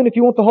just reviewing, if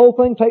you want the whole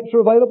thing, tapes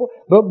are available.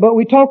 But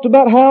we talked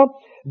about how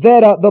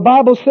that the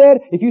Bible said,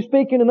 if you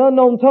speak in an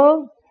unknown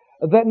tongue,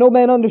 that no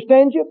man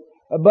understands you,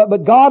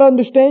 but God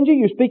understands you,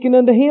 you're speaking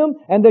unto Him,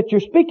 and that you're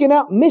speaking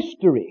out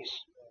mysteries.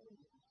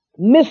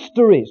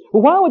 Mysteries.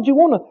 Well, why would you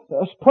want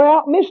to pray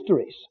out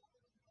mysteries?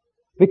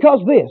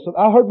 Because this,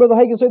 I heard Brother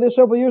Hagin say this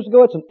several years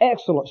ago, it's an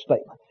excellent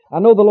statement. I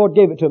know the Lord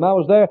gave it to him. I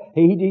was there.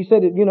 He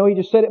said it, he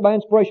just said it by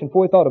inspiration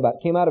before he thought about it.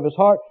 It came out of his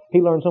heart.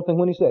 He learned something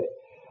when he said it.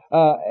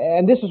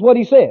 And this is what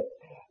he said.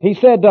 He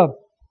said,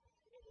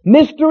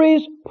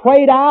 mysteries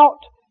prayed out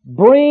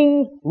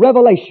bring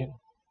revelation.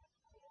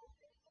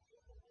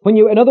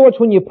 In other words,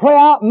 when you pray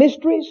out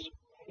mysteries,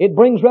 it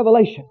brings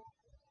revelation.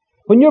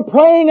 When you're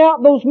praying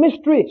out those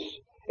mysteries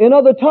in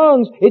other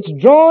tongues, it's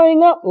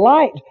drawing up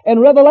light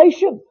and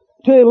revelation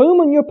to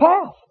illumine your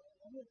path.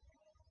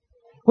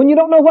 When you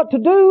don't know what to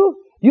do,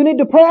 you need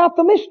to pray out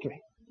the mystery.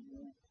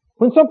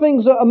 When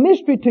something's a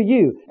mystery to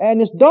you,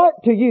 and it's dark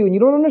to you, and you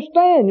don't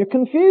understand, you're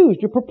confused,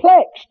 you're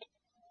perplexed.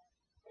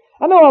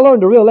 I know I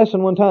learned a real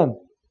lesson one time.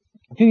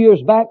 A few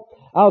years back,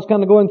 I was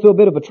kind of going through a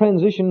bit of a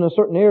transition in a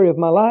certain area of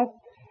my life.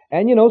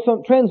 And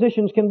some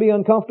transitions can be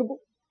uncomfortable.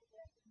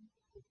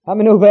 How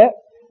many know that?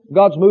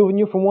 God's moving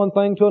you from one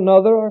thing to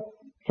another, or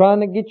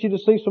trying to get you to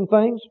see some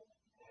things.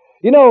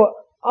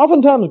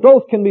 Oftentimes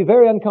growth can be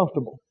very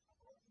uncomfortable.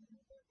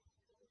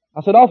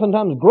 I said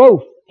oftentimes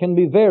growth can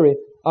be very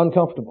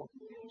uncomfortable.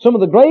 Some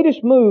of the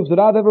greatest moves that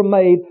I've ever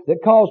made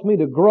that caused me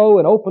to grow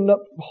and opened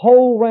up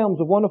whole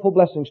realms of wonderful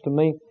blessings to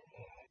me,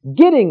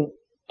 getting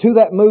to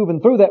that move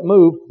and through that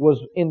move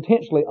was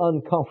intensely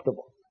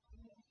uncomfortable.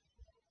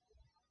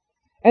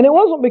 And it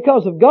wasn't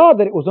because of God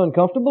that it was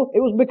uncomfortable,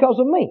 it was because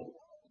of me.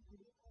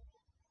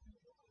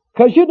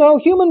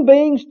 Because human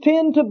beings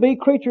tend to be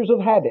creatures of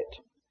habit.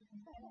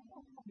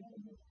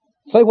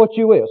 Say what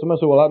you will. Somebody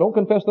say, well, I don't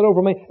confess that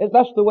over me.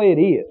 That's the way it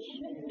is.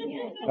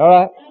 All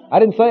right? I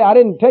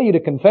didn't tell you to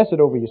confess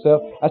it over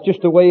yourself. That's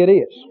just the way it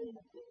is.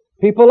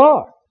 People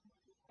are.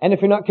 And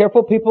if you're not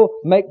careful,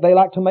 they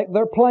like to make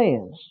their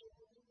plans.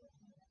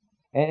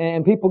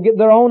 And people get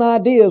their own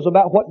ideas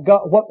about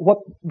what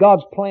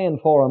God's plan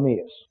for them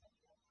is.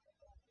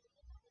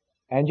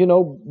 And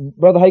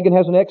Brother Hagin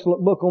has an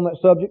excellent book on that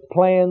subject,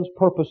 Plans,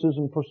 Purposes,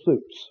 and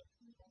Pursuits.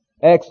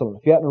 Excellent.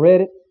 If you haven't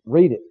read it,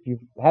 read it. If you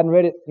hadn't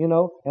read it, in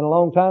a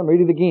long time,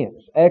 read it again.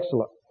 It's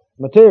excellent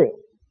material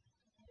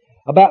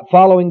about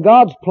following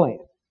God's plan,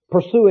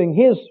 pursuing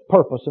His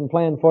purpose and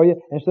plan for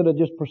you instead of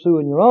just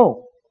pursuing your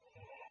own.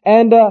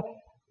 And there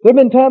have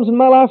been times in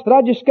my life that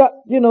I just got,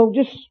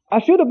 I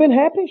should have been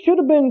happy, should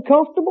have been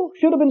comfortable,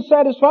 should have been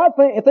satisfied.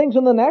 Things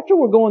in the natural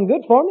were going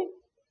good for me.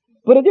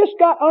 But I just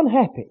got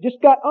unhappy,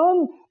 just got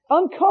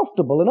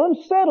uncomfortable and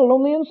unsettled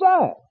on the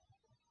inside.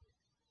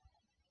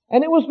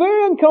 And it was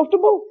very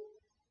uncomfortable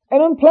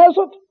and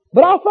unpleasant,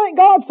 but I thank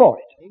God for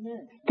it.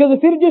 Because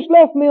if He'd have just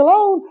left me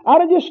alone,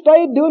 I'd have just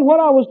stayed doing what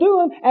I was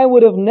doing and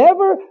would have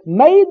never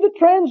made the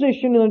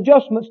transition and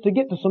adjustments to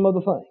get to some other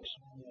things.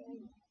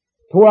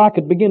 To where I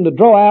could begin to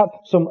draw out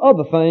some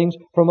other things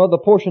from other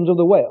portions of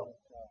the well.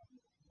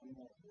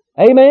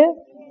 Amen?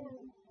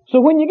 So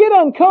when you get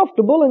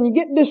uncomfortable and you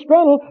get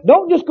disgruntled,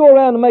 don't just go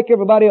around and make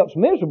everybody else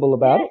miserable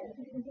about it.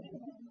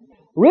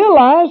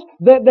 Realize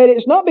that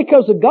it's not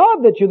because of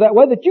God that you're that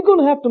way, that you're going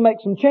to have to make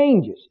some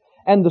changes.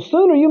 And the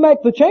sooner you make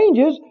the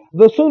changes,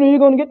 the sooner you're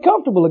going to get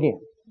comfortable again.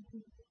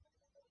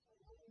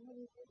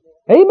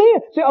 Amen.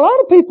 See, a lot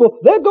of people,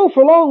 they'll go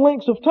for long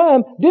lengths of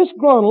time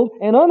disgruntled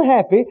and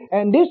unhappy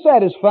and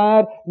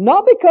dissatisfied,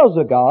 not because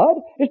of God.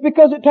 It's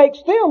because it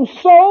takes them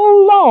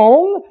so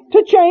long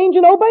to change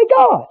and obey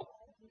God.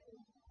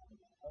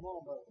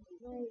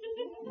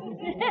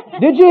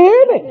 Did you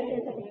hear me?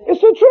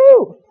 It's the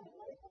truth.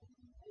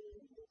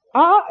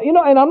 And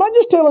I'm not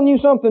just telling you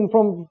something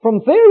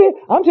from theory.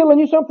 I'm telling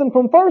you something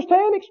from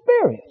first-hand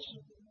experience.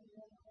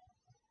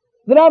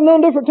 That I've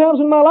known different times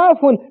in my life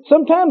when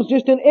sometimes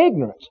just in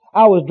ignorance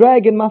I was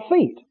dragging my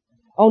feet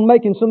on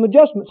making some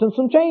adjustments and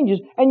some changes,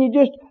 and you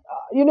just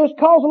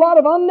cause a lot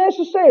of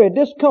unnecessary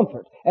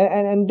discomfort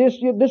and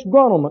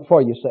disgruntlement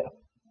for yourself.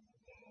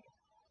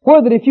 Where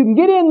that if you can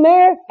get in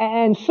there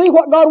and see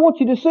what God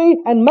wants you to see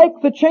and make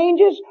the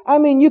changes,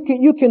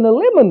 you can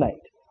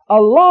eliminate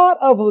a lot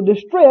of the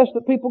distress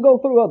that people go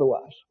through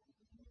otherwise.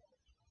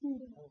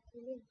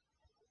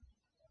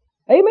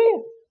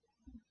 Amen.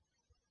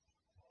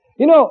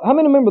 How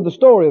many remember the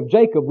story of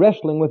Jacob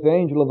wrestling with the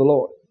angel of the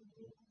Lord?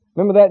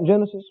 Remember that in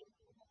Genesis?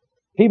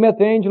 He met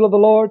the angel of the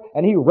Lord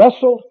and he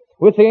wrestled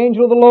with the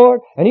angel of the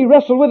Lord and he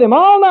wrestled with him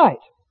all night.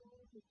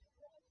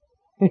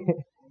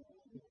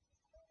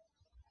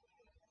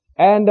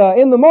 And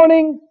in the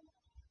morning,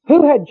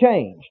 who had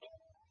changed?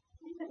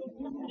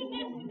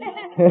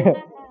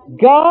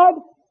 God?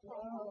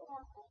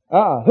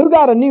 Who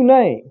got a new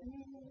name?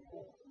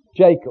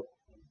 Jacob.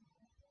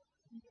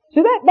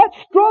 See, that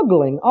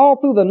struggling all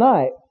through the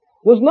night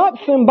was not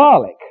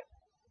symbolic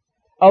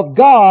of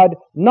God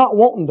not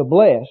wanting to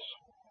bless.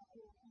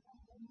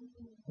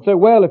 Say,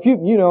 well, if you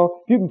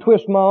can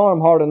twist my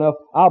arm hard enough,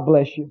 I'll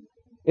bless you.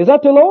 Is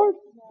that the Lord?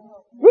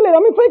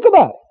 Really, think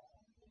about it.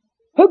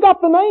 Who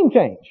got the name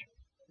change?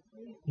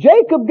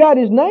 Jacob got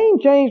his name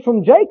changed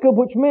from Jacob,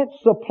 which meant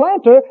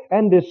supplanter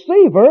and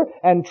deceiver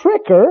and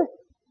tricker,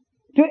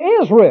 to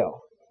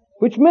Israel,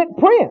 which meant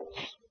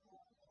prince.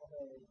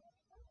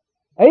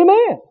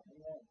 Amen.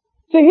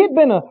 See, he'd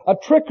been a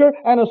tricker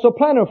and a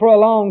supplanter for a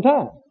long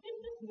time.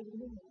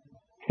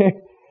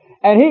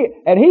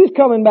 and he's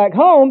coming back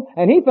home,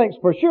 and he thinks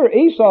for sure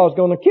Esau's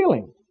going to kill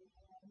him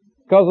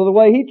because of the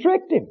way he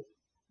tricked him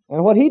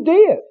and what he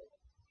did.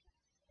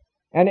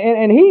 And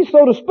he,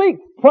 so to speak,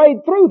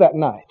 prayed through that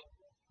night.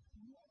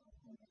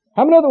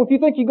 How many if you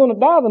think you're going to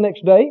die the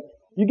next day,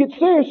 you get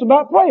serious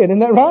about praying, isn't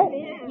that right?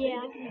 Yeah.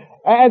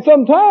 And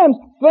sometimes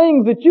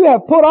things that you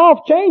have put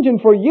off changing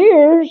for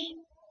years,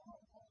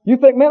 you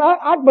think, man,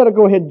 I'd better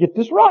go ahead and get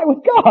this right with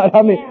God.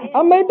 I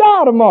may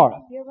die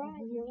tomorrow. You're right.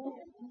 You're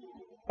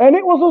right. And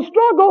it was a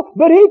struggle,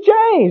 but he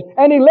changed.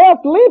 And he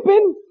left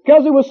limping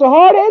because he was so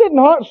hard-headed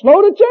and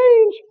slow to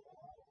change.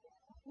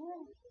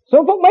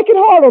 Some folk make it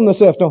hard on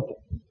themselves, don't they?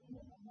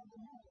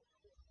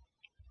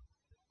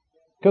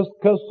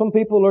 Because some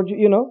people are,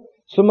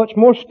 so much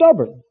more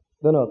stubborn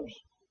than others.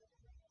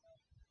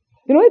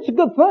 It's a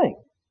good thing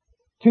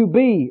to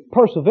be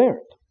perseverant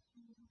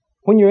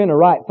when you're in the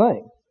right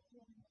thing.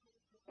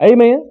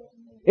 Amen.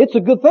 It's a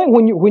good thing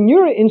when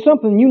you're in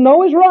something you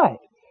know is right,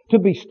 to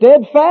be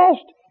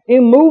steadfast,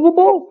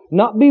 immovable,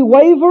 not be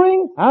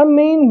wavering.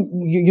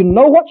 You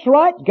know what's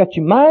right, you got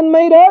your mind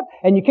made up,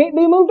 and you can't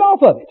be moved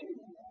off of it.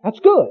 That's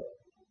good.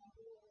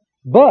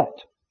 But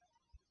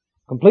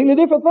completely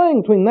different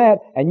thing between that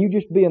and you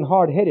just being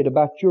hard-headed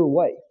about your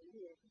way.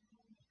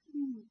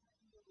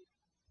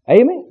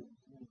 Amen.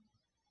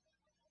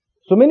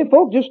 So many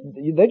folk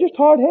they're just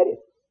hard-headed.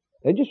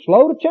 They're just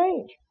slow to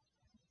change.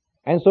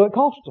 And so it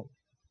cost them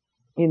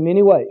in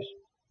many ways.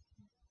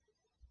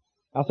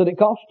 I said it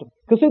cost them.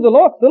 Because see, the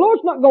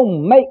Lord's not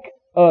going to make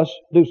us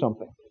do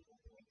something.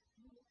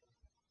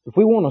 If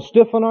we want to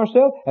stiffen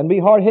ourselves and be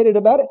hard-headed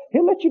about it,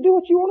 He'll let you do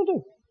what you want to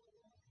do.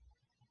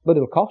 But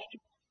it'll cost you.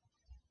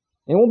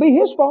 It won't be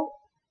His fault.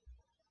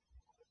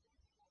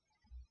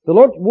 The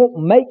Lord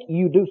won't make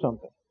you do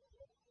something.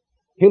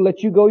 He'll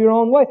let you go your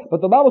own way.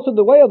 But the Bible said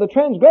the way of the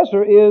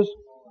transgressor is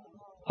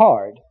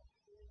hard.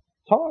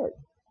 It's hard.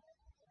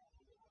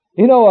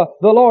 You know,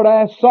 the Lord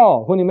asked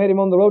Saul when He met him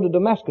on the road to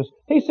Damascus.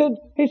 He said,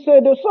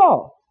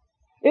 Saul,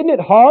 isn't it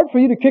hard for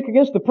you to kick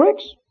against the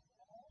pricks?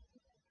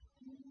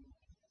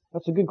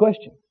 That's a good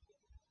question.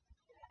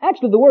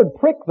 Actually, the word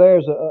prick there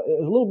is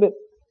a little bit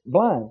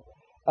blind.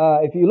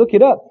 If you look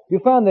it up,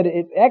 you'll find that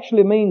it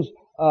actually means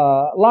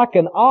like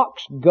an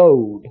ox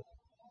goad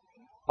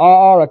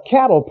or a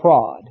cattle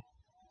prod.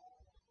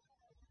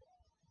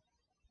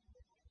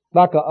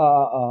 Like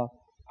a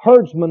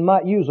herdsman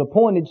might use a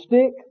pointed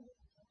stick,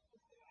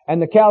 and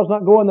the cow's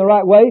not going the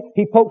right way,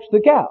 he pokes the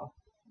cow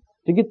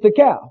to get the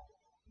cow.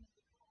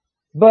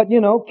 But, you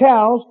know,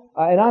 cows,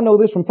 and I know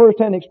this from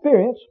first-hand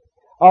experience,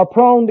 are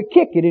prone to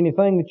kick at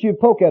anything that you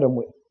poke at them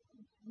with.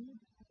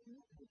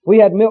 We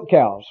had milk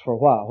cows for a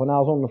while when I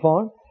was on the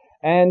farm,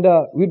 and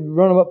we'd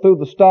run them up through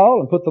the stall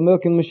and put the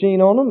milking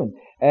machine on them,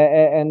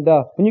 and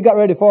when you got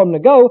ready for them to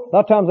go, a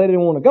lot of times they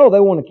didn't want to go,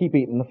 they want to keep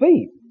eating the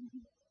feed.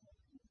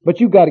 But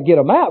you've got to get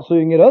them out so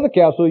you can get other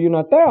cows so you're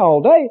not there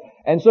all day.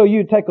 And so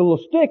you take a little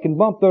stick and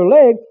bump their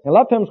leg. And a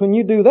lot of times when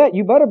you do that,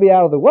 you better be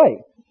out of the way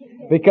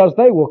because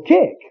they will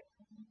kick.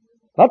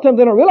 A lot of times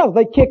they don't realize if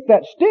they kick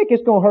that stick,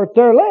 it's going to hurt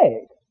their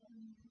leg.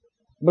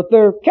 But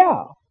they're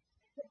cow.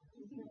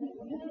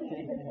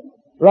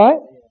 Right?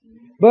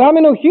 But I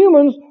mean,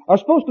 humans are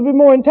supposed to be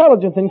more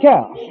intelligent than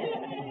cows.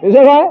 Is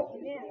that right?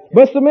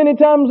 But so many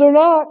times they're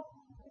not.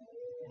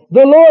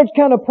 The Lord's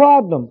kind of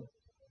prodding them.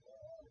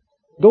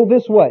 Go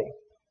this way.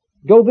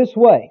 Go this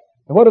way.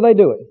 And what are they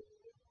doing?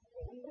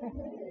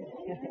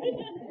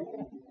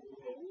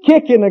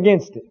 Kicking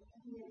against it.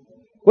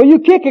 Well, you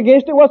kick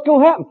against it, what's going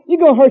to happen? You're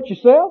going to hurt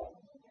yourself.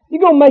 You're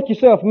going to make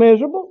yourself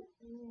miserable.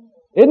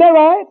 Isn't that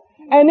right?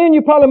 And then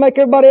you probably make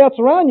everybody else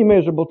around you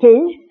miserable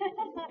too.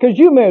 Because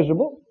you're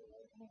miserable.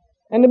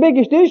 And the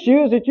biggest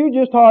issue is that you're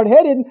just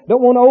hard-headed and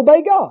don't want to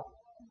obey God.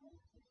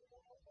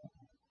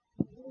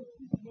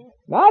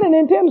 Now, I didn't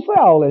intend to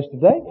say all this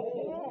today.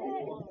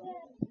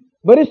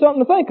 But it's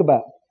something to think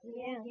about.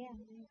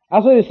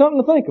 I said it's something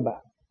to think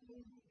about.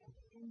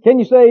 Can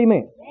you say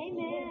amen?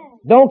 Amen.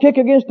 Don't kick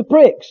against the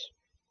pricks.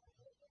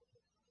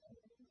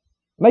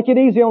 Make it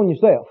easy on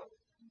yourself.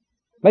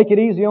 Make it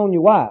easy on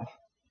your wife.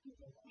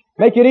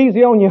 Make it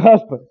easy on your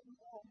husband.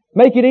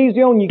 Make it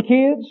easy on your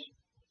kids.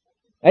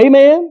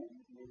 Amen?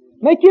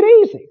 Make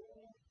it easy.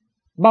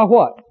 By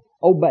what?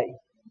 Obey.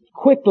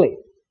 Quickly.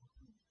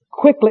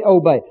 Quickly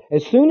obey.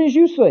 As soon as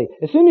you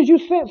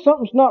sense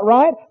something's not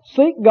right,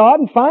 seek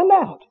God and find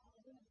out.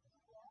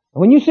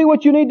 When you see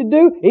what you need to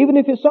do, even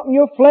if it's something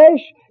your flesh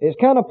is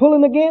kind of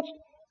pulling against,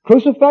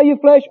 crucify your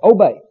flesh,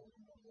 obey.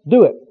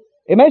 Do it.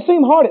 It may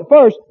seem hard at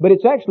first, but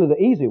it's actually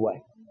the easy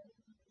way.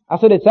 I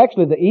said it's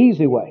actually the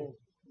easy way.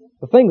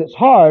 The thing that's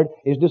hard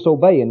is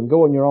disobeying and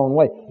going your own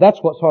way. That's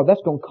what's hard.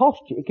 That's going to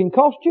cost you. It can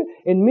cost you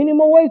in many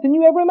more ways than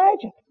you ever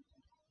imagined.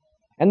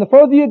 And the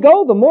further you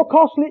go, the more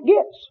costly it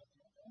gets.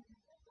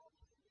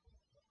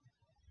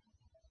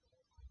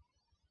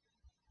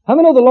 How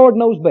many know the Lord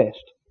knows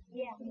best?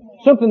 Yeah.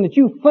 Something that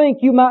you think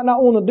you might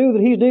not want to do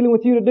that He's dealing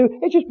with you to do,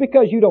 it's just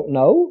because you don't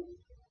know.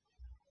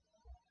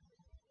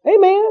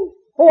 Amen.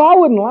 Oh, I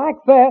wouldn't like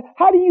that.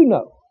 How do you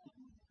know?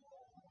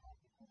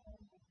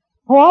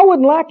 Oh, I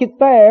wouldn't like it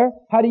there.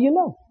 How do you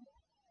know?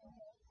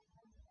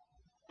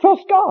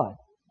 Trust God.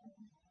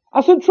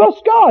 I said,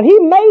 trust God. He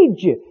made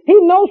you. He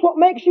knows what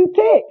makes you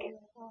tick.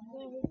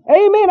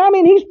 Amen. I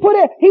mean,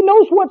 He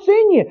knows what's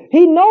in you.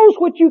 He knows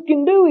what you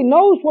can do. He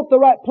knows what the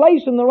right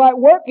place and the right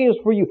work is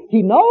for you.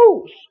 He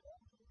knows.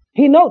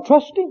 He knows.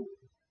 Trust Him.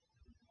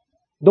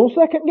 Don't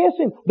second guess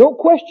Him. Don't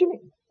question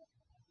Him.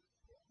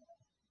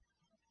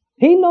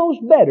 He knows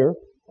better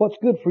what's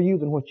good for you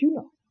than what you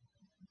know.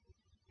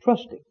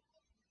 Trust Him.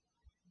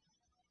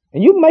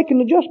 And you can make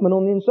an adjustment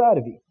on the inside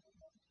of you.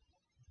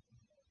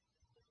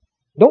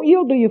 Don't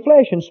yield to your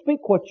flesh and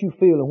speak what you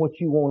feel and what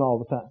you want all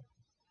the time.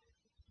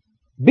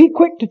 Be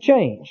quick to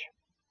change.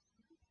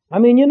 I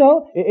mean, you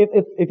know,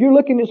 if you're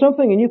looking at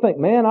something and you think,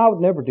 man, I would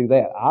never do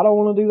that. I don't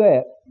want to do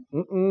that.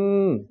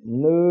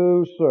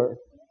 No, sir.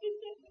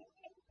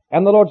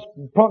 And the Lord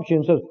prompts you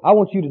and says, I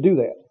want you to do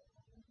that.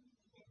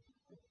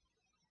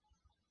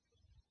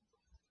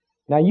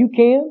 Now you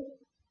can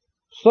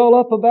sul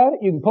up about it.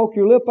 You can poke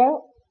your lip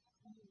out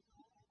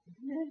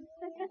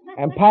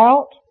and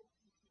pout.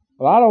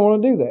 Well, I don't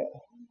want to do that.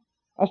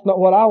 That's not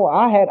what I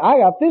want. I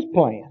got this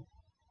plan,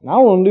 and I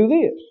want to do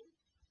this.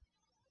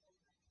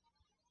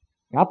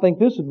 I think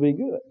this would be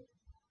good.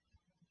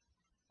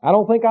 I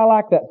don't think I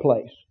like that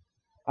place.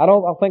 I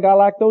think I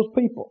like those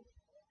people.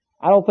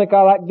 I don't think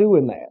I like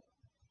doing that.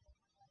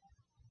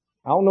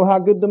 I don't know how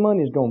good the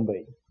money's going to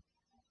be.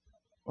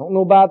 I don't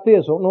know about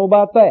this. I don't know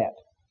about that.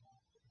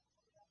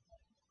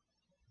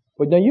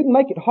 But now you can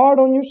make it hard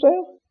on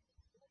yourself,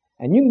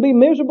 and you can be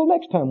miserable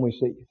next time we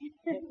see you.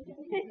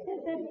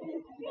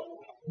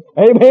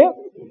 Amen?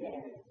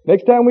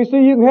 Next time we see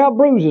you, you can have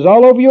bruises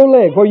all over your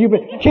leg where you've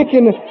been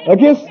kicking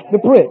against the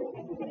prick.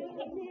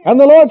 And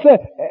the Lord said,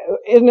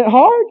 isn't it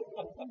hard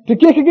to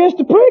kick against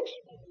the pricks?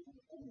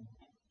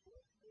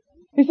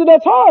 He said,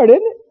 that's hard,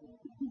 isn't it?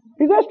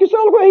 He's asking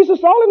Saul, he said,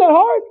 Saul, isn't that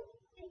hard?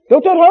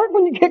 Don't that hurt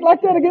when you kick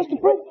like that against the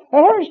prick?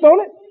 That hurts,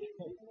 don't it?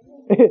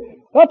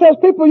 A lot of times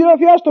people, if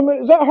you ask them,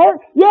 does that hurt?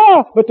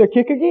 Yeah, but they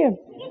kick again.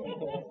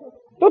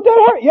 Don't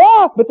that hurt?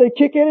 Yeah, but they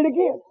kick at it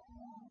again.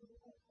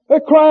 They're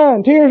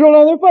crying, tears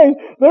rolling down their face.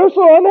 They're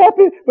so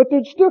unhappy, but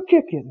they're still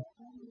kicking.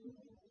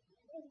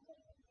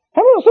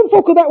 How many some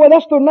folk are that way?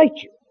 That's their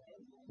nature.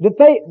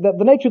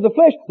 The nature of the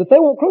flesh that they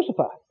won't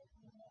crucify.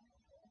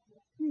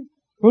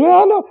 Well,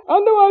 I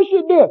know I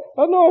should do it.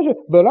 I know I should,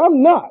 but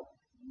I'm not.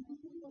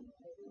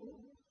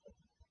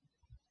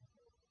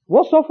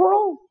 What's so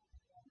wrong?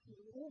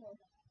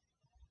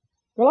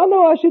 Well, I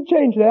know I should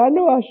change that. I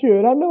know I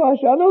should. I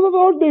know the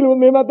Lord's dealing with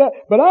me about that.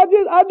 But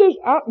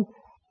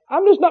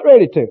I'm just not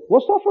ready to.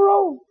 Well, suffer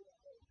on.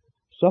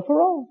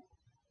 Suffer on.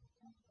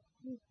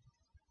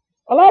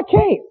 Well, I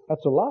can't.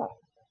 That's a lie.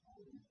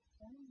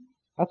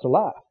 That's a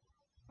lie.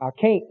 I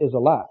can't is a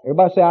lie.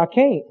 Everybody say, I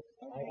can't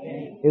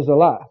is a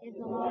lie.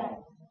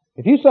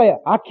 If you say,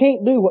 I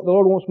can't do what the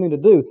Lord wants me to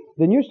do,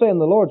 then you're saying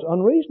the Lord's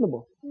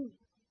unreasonable.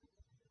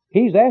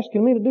 He's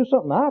asking me to do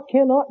something I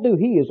cannot do.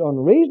 He is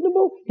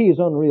unreasonable. He is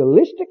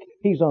unrealistic.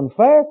 He's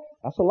unfair.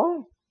 That's a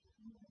lie.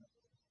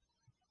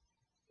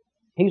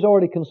 He's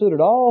already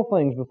considered all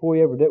things before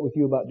He ever dealt with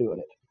you about doing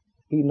it.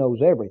 He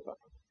knows everything.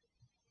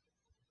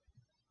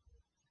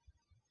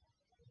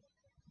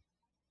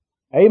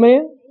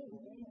 Amen?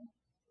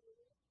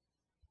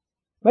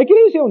 Make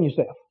it easy on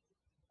yourself.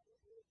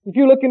 If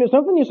you're looking at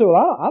something, you say,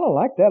 well, I don't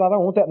like that. I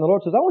don't want that. And the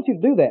Lord says, I want you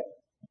to do that.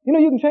 You know,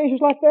 you can change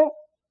just like that.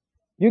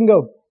 You can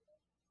go,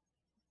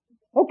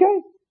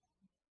 okay.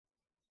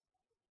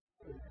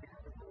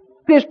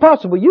 It's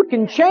possible. You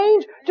can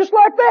change just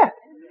like that.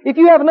 If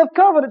you have enough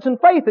confidence and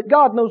faith that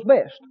God knows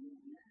best.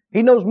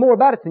 He knows more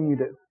about it than you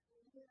do.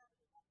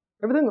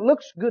 Everything that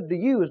looks good to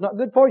you is not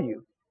good for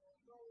you.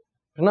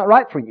 It's not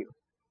right for you.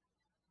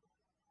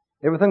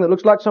 Everything that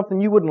looks like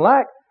something you wouldn't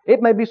like,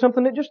 it may be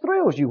something that just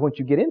thrills you once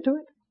you get into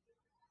it.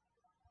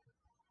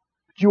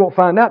 But you won't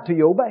find out till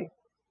you obey.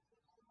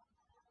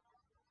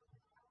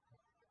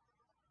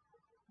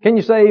 Can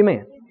you say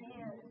amen?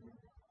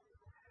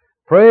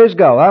 Praise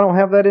God. I don't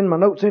have that in my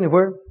notes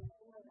anywhere.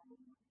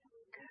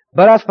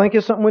 But I think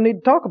it's something we need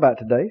to talk about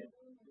today.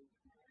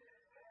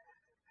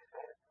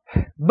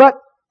 But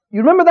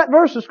you remember that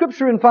verse of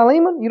Scripture in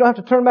Philemon? You don't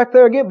have to turn back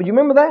there again, but you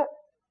remember that?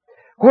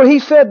 Where he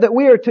said that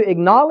we are to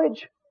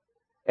acknowledge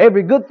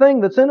every good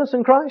thing that's in us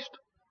in Christ?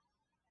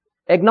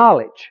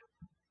 Acknowledge.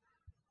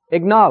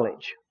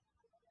 Acknowledge.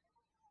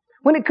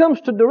 When it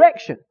comes to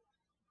direction,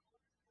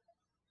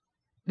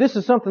 this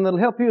is something that'll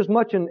help you as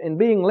much in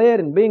being led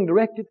and being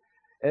directed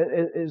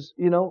as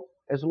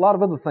a lot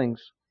of other things.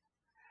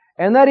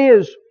 And that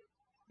is,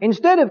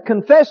 instead of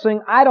confessing,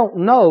 I don't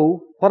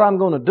know what I'm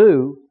going to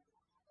do,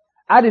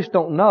 I just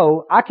don't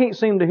know, I can't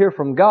seem to hear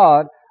from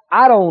God,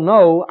 I don't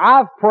know,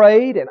 I've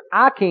prayed and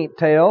I can't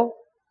tell,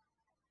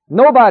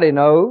 nobody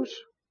knows.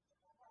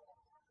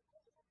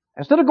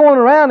 Instead of going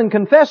around and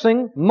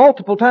confessing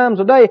multiple times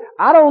a day,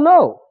 I don't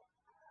know.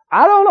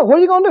 I don't know. What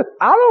are you going to do?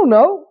 I don't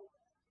know.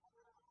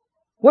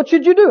 What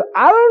should you do?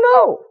 I don't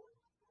know.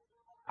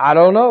 I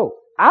don't know.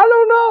 I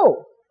don't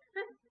know.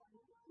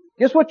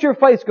 Guess what your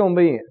faith's going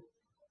to be in?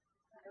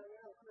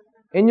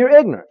 In your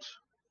ignorance.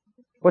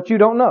 What you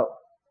don't know.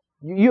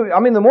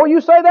 The more you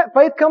say that,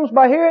 faith comes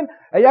by hearing,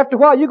 and after a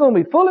while you're going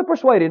to be fully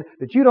persuaded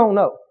that you don't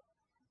know.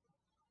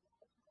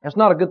 That's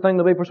not a good thing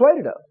to be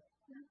persuaded of.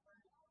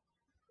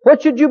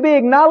 What should you be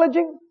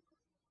acknowledging?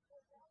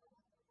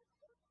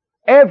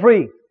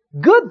 Every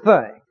good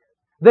thing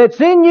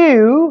that's in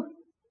you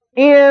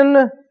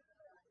in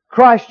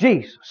Christ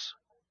Jesus.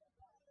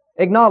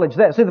 Acknowledge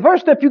that. See, the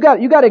first step you got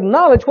to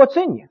acknowledge what's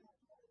in you.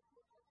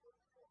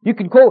 You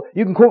can quote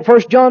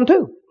 1 John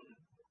 2.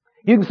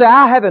 You can say,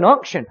 I have an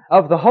unction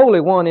of the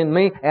Holy One in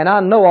me, and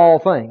I know all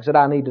things that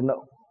I need to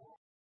know.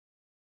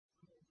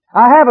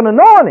 I have an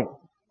anointing.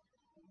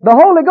 The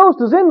Holy Ghost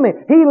is in me.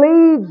 He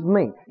leads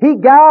me. He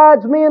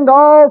guides me into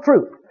all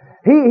truth.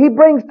 He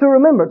brings to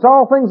remembrance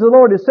all things the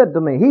Lord has said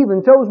to me. He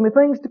even shows me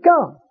things to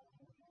come.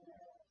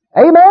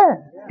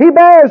 Amen. He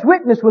bears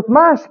witness with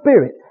my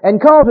spirit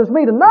and causes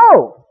me to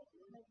know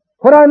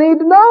what I need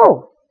to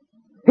know.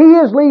 He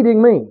is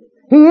leading me.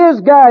 He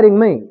is guiding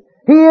me.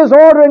 He is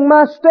ordering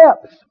my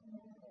steps.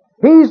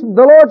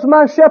 The Lord's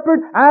my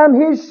shepherd. I'm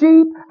His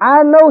sheep.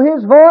 I know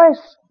His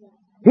voice.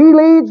 He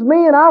leads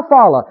me and I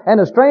follow. And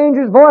a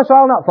stranger's voice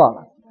I'll not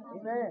follow.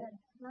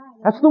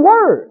 That's the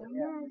Word.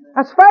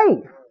 That's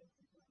faith.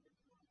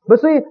 But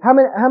see, how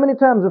many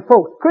times have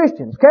folks,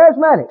 Christians,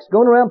 charismatics,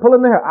 going around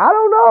pulling their hair? I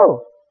don't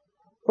know.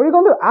 What are you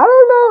going to do? I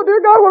don't know.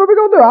 Dear God, what are we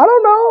going to do? I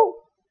don't know.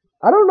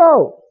 I don't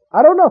know.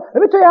 I don't know.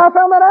 Let me tell you how I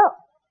found that out.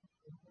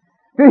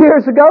 A few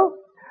years ago,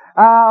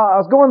 I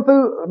was going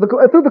through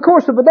the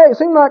course of the day. It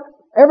seemed like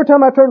every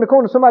time I turned the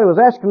corner, somebody was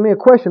asking me a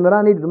question that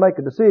I needed to make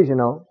a decision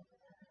on.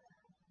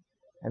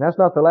 And that's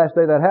not the last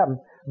day that happened.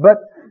 But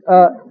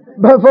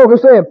folks were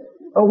saying,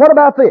 what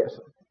about this?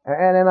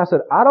 And then I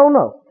said, I don't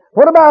know.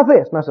 What about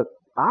this? And I said,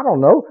 I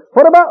don't know.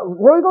 What are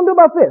we going to do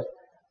about this?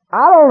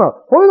 I don't know.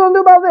 What are we going to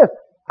do about this?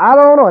 I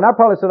don't know. And I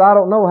probably said, I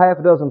don't know half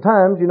a dozen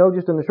times,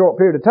 just in a short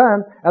period of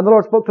time. And the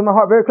Lord spoke to my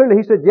heart very clearly.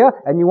 He said, yeah,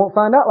 and you won't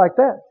find out like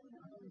that.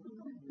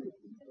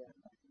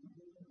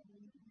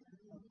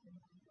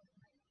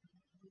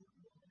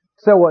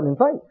 So it wasn't in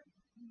faith.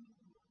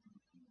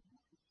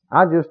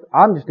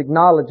 I'm just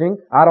acknowledging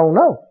I don't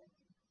know.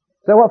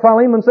 Is that what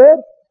Philemon said?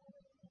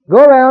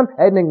 Go around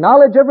and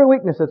acknowledge every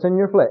weakness that's in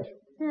your flesh.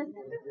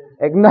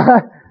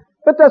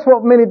 But that's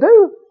what many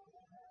do.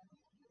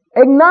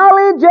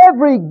 Acknowledge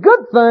every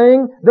good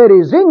thing that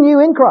is in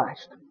you in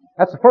Christ.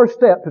 That's the first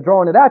step to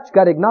drawing it out. You've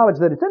got to acknowledge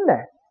that it's in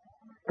there.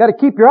 Got to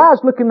keep your eyes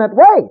looking that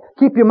way.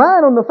 Keep your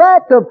mind on the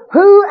fact of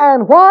who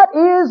and what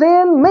is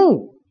in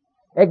me.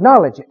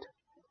 Acknowledge it.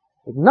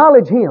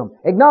 Acknowledge Him.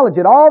 Acknowledge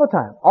it all the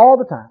time. All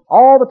the time.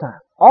 All the time.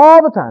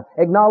 All the time.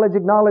 Acknowledge,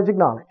 acknowledge,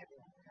 acknowledge.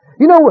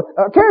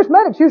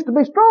 Charismatics used to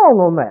be strong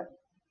on that.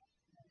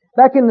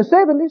 Back in the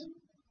 70s.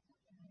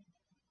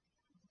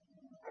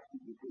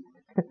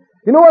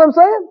 You know what I'm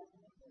saying?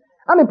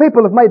 I mean,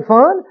 people have made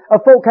fun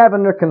of folk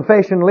having their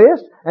confession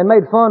list and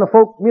made fun of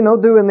folk,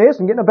 doing this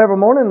and getting up every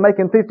morning and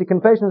making 50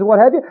 confessions and what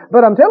have you.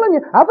 But I'm telling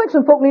you, I think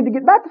some folk need to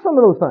get back to some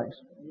of those things.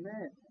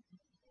 Amen.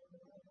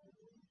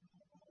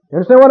 You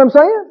understand what I'm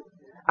saying?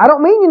 I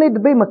don't mean you need to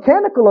be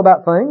mechanical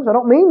about things. I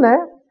don't mean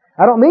that.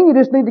 I don't mean you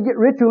just need to get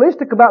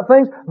ritualistic about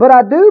things. But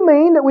I do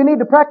mean that we need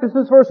to practice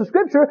this verse of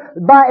Scripture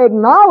by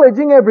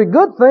acknowledging every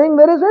good thing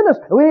that is in us.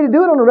 We need to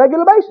do it on a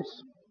regular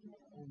basis.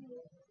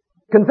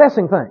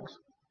 Confessing things.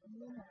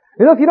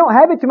 If you don't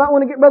have it, you might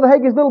want to get Brother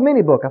Hagee's little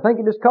mini book. I think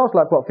it just costs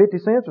 50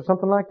 cents or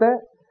something like that.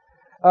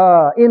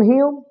 In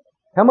Him.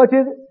 How much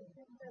is it?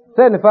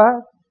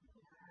 75.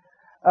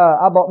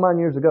 I bought mine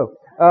years ago.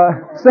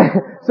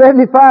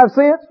 75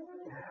 cents.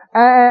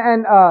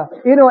 And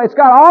it's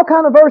got all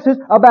kind of verses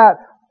about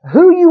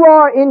who you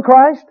are in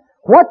Christ,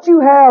 what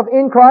you have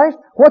in Christ,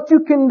 what you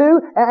can do,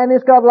 and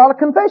it's got a lot of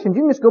confessions.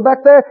 You can just go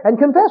back there and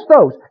confess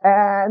those.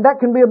 And that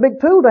can be a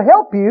big tool to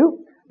help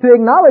you to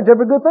acknowledge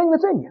every good thing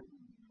that's in you.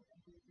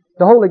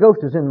 The Holy Ghost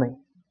is in me.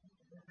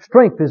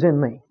 Strength is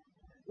in me.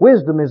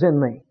 Wisdom is in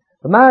me.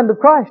 The mind of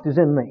Christ is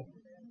in me.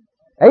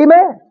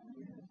 Amen.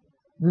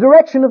 The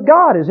direction of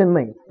God is in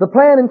me. The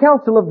plan and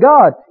counsel of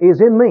God is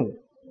in me.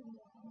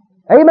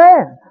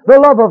 Amen. The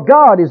love of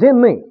God is in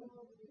me.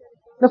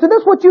 Now, so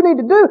that's what you need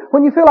to do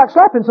when you feel like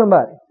slapping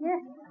somebody.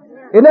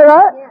 Isn't that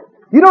right?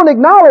 You don't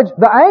acknowledge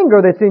the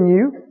anger that's in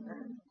you.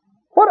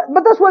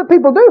 But that's what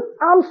people do.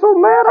 I'm so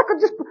mad I could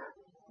just,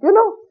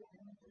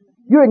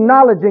 You're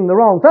acknowledging the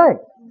wrong thing.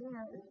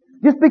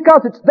 Just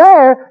because it's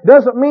there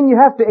doesn't mean you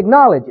have to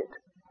acknowledge it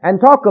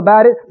and talk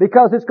about it,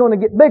 because it's going to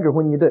get bigger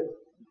when you do.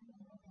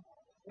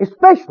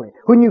 Especially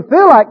when you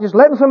feel like just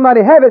letting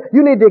somebody have it,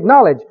 you need to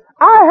acknowledge,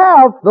 I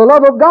have the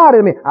love of God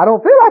in me. I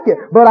don't feel like it,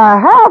 but I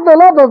have the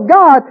love of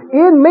God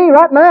in me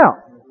right now.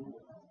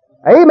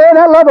 Amen.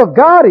 That love of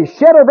God is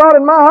shed abroad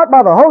in my heart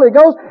by the Holy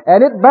Ghost,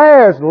 and it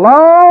bears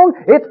long,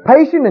 it's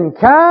patient and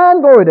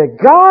kind, glory to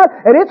God,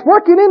 and it's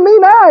working in me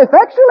now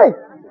effectually.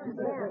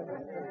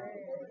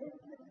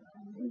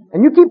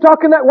 And you keep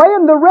talking that way,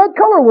 and the red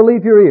color will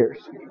leave your ears.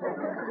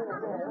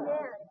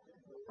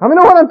 How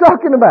many know what I'm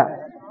talking about?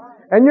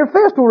 And your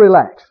fist will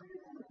relax.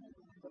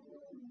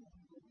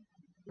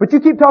 But you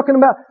keep talking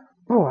about,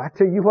 I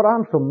tell you what,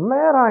 I'm so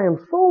mad, I am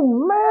so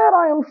mad,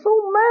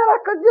 I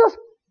could just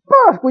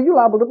burst. Well, you're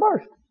liable to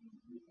burst.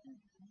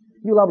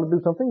 You're liable to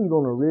do something you're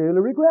going to really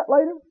regret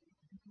later.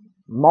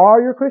 Mar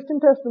your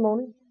Christian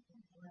testimony.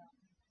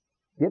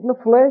 Get in the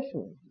flesh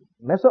and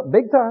mess up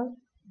big time.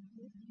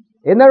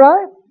 Isn't that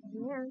right?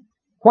 Yeah.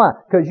 Why?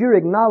 Because you're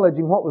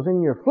acknowledging what was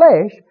in your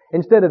flesh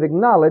instead of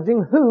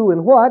acknowledging who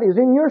and what is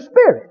in your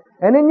spirit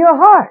and in your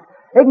heart.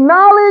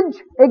 Acknowledge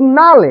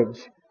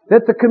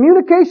that the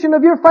communication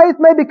of your faith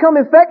may become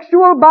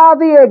effectual by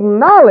the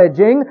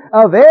acknowledging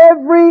of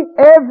every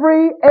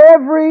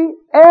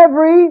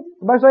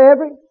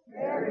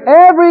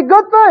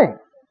good thing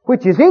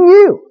which is in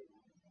you.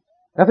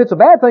 Now, if it's a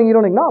bad thing, you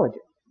don't acknowledge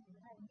it.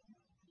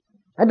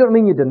 That doesn't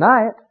mean you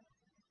deny it,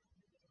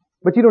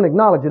 but you don't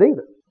acknowledge it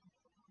either.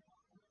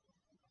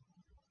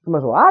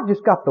 Somebody says, well, I've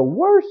just got the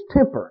worst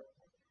temper.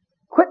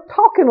 Quit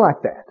talking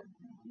like that.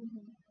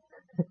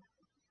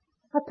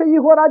 I tell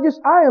you what, I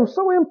am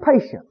so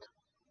impatient.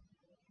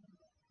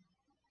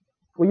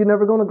 Well, you're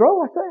never going to grow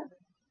like that.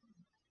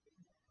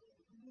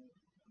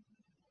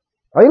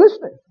 Are you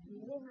listening?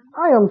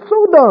 I am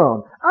so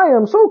dumb. I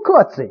am so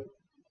klutzy.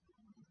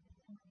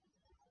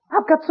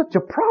 I've got such a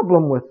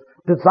problem with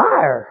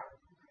desire.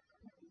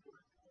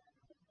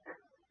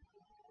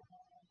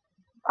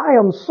 I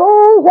am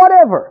so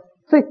whatever.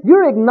 See,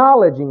 you're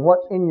acknowledging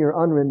what's in your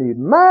unrenewed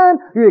mind.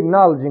 You're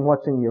acknowledging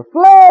what's in your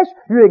flesh.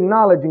 You're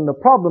acknowledging the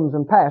problems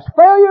and past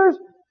failures.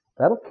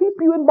 That'll keep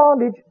you in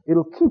bondage.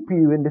 It'll keep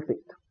you in defeat.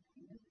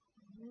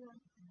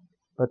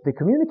 But the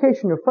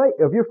communication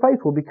of your faith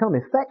will become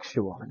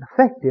effectual and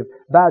effective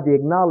by the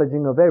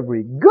acknowledging of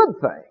every good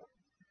thing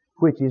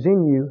which is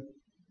in you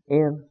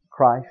in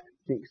Christ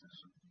Jesus.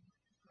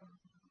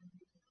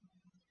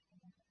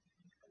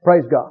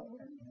 Praise God.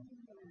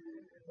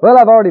 Well,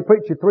 I've already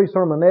preached you 3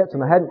 sermonettes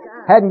and I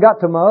hadn't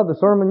got to my other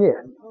sermon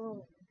yet.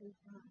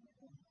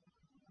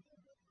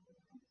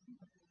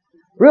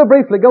 Real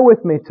briefly, go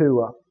with me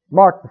to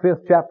Mark the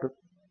 5th chapter.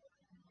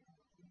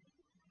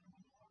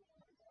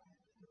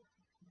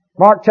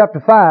 Mark chapter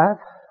 5.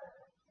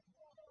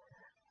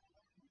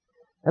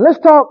 And let's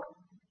talk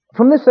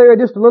from this area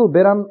just a little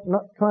bit. I'm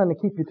not trying to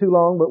keep you too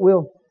long, but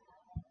we'll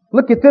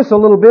look at this a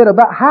little bit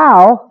about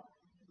how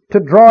to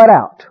draw it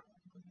out.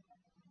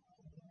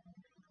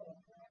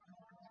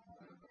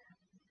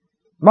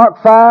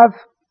 Mark 5,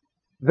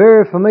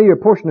 very familiar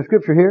portion of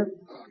Scripture here.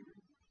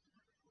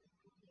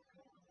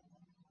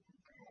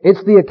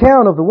 It's the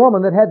account of the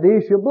woman that had the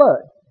issue of blood.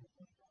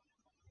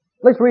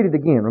 Let's read it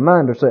again,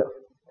 remind ourselves.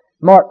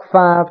 Mark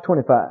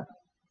 5:25.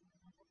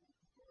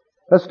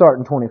 Let's start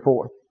in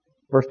 24,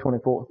 verse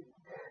 24.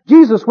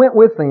 Jesus went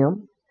with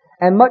them,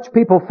 and much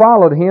people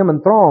followed him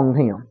and thronged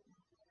him.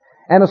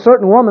 And a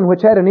certain woman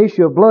which had an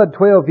issue of blood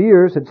 12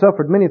 years had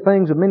suffered many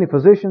things of many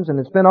physicians, and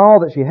had spent all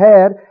that she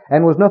had,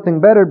 and was nothing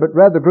better, but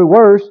rather grew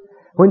worse.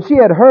 When she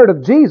had heard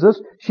of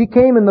Jesus, she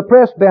came in the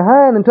press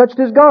behind and touched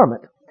his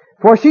garment.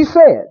 For she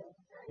said,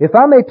 If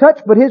I may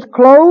touch but his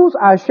clothes,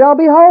 I shall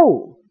be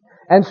whole.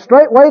 And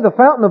straightway the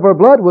fountain of her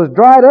blood was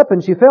dried up,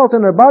 and she felt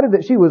in her body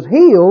that she was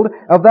healed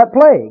of that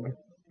plague.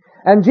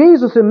 And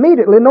Jesus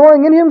immediately,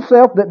 knowing in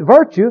himself that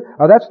virtue,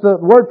 or that's the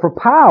word for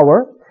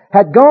power,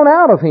 had gone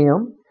out of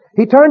him,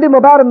 he turned him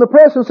about in the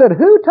press and said,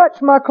 Who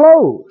touched my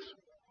clothes?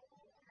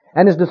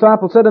 And his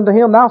disciples said unto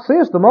him, Thou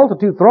seest the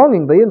multitude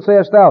thronging thee, and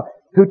sayest thou,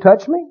 Who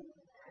touched me?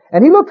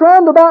 And he looked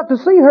round about to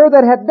see her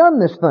that had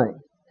done this thing.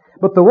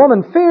 But the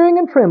woman, fearing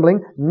and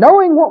trembling,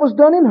 knowing what was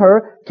done in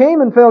her,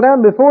 came and fell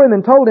down before him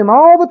and told him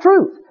all the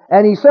truth.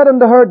 And he said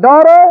unto her,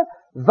 Daughter,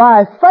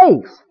 thy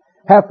faith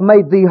hath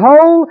made thee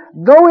whole.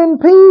 Go in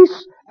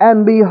peace,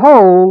 and be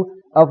whole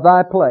of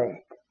thy plague.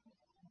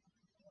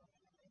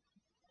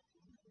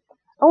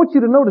 I want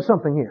you to notice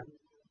something here.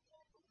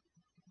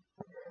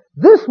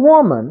 This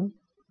woman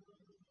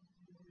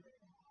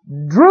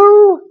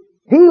drew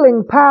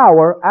healing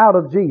power out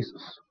of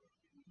Jesus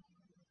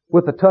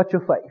with a touch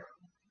of faith.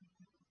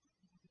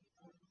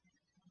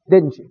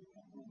 Didn't she?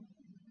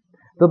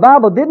 The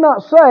Bible did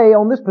not say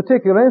on this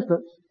particular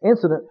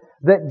incident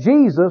that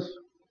Jesus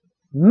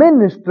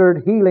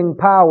ministered healing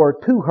power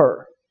to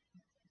her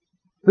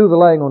through the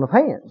laying on of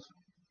hands.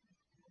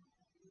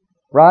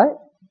 Right?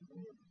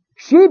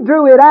 She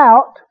drew it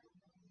out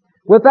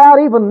without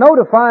even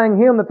notifying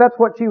him that that's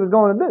what she was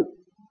going to do.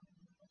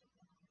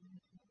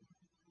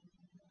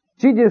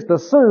 She just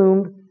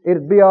assumed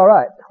it'd be all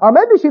right. Or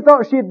maybe she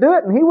thought she'd do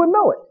it and he wouldn't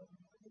know it.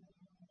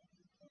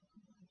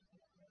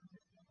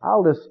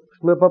 I'll just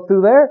slip up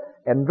through there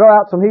and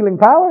draw out some healing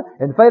power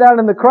and fade out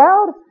in the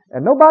crowd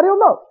and nobody will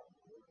know.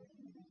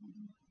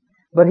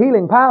 But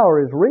healing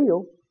power is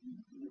real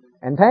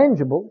and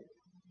tangible.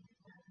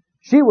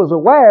 She was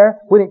aware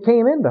when it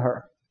came into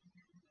her.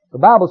 The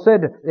Bible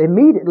said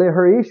immediately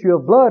her issue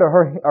of blood or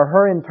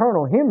her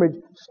internal hemorrhage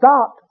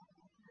stopped.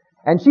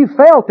 And she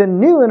felt and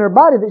knew in her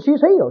body that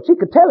she's healed. She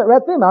could tell it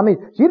right then. I mean,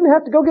 she didn't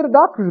have to go get a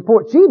doctor's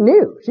report. She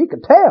knew. She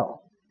could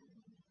tell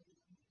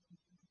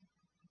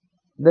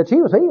that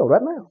she was healed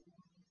right now.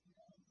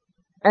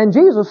 And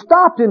Jesus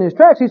stopped in his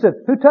tracks. He said,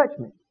 Who touched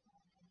me?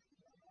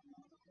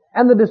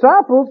 And the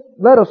disciples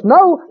let us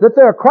know that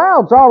there are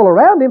crowds all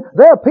around him.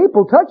 There are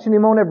people touching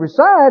him on every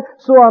side.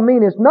 So, I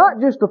mean, it's not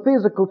just a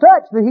physical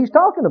touch that he's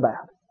talking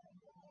about.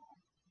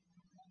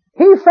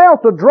 He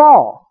felt a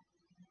draw.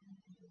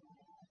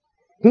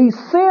 He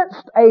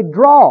sensed a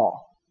draw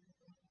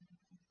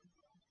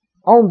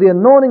on the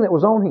anointing that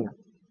was on him.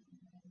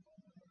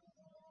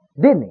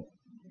 Didn't he?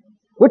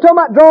 We're talking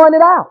about drawing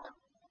it out.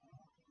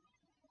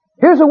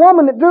 Here's a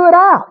woman that drew it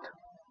out.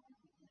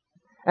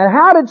 And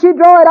how did she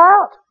draw it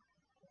out?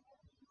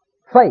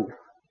 Faith.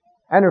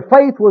 And her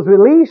faith was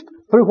released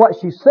through what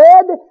she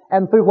said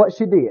and through what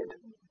she did.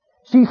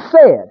 She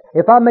said,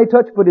 If I may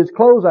touch but his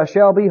clothes, I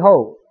shall be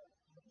whole.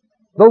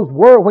 Those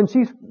were, when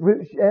she's,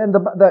 and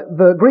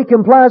the Greek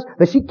implies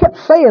that she kept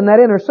saying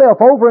that in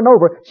herself over and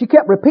over. She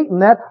kept repeating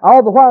that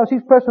all the while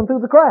she's pressing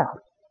through the crowd.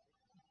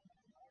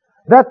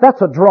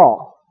 That's a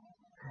draw.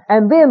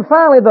 And then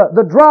finally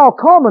the draw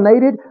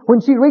culminated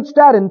when she reached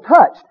out and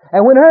touched.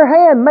 And when her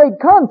hand made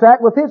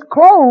contact with his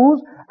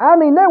clothes, I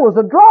mean, there was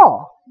a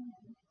draw.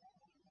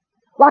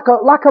 Like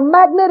a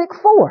magnetic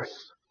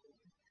force.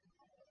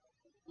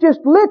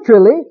 Just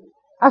literally,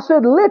 I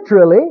said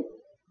literally,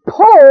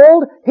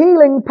 pulled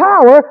healing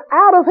power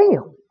out of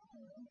him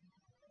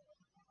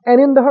and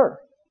into her.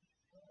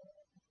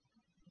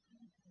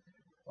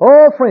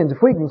 Oh, friends,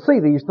 if we can see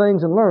these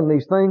things and learn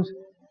these things,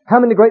 how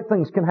many great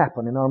things can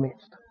happen in our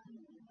midst?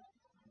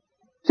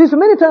 See, so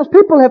many times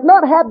people have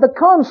not had the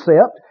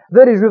concept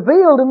that is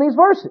revealed in these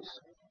verses.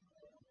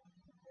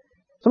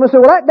 Somebody say,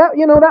 well,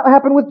 that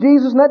happened with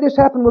Jesus and that just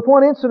happened with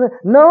one incident.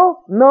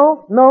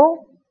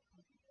 No.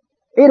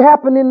 It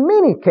happened in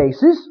many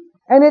cases,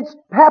 and it's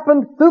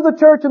happened through the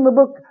church in the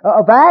book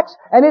of Acts,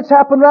 and it's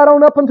happened right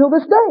on up until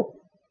this day.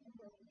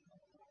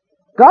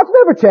 God's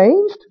never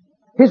changed.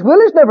 His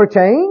will is never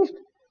changed,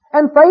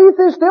 and faith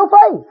is still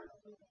faith.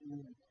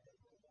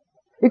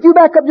 If you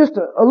back up just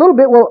a little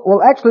bit,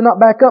 well, actually not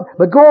back up,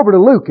 but go over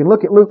to Luke and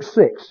look at Luke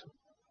 6.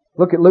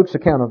 Look at Luke's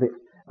account of it,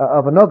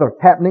 of another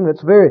happening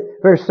that's very,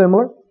 very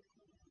similar.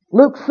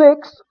 Luke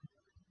 6,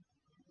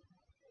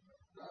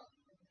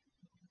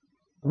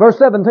 verse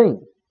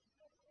 17.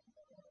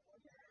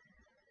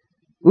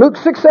 Luke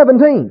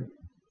 6:17.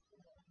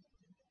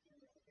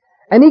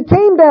 And he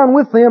came down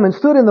with them and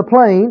stood in the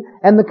plain,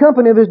 and the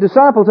company of his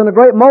disciples and a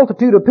great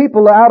multitude of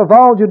people out of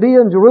all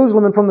Judea and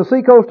Jerusalem and from the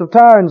seacoast of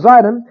Tyre and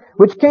Zidon,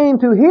 which came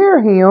to hear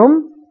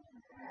him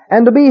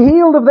and to be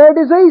healed of their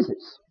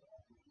diseases.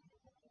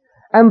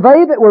 And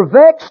they that were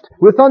vexed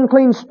with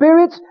unclean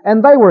spirits,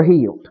 and they were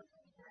healed.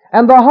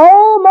 And the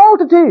whole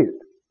multitude,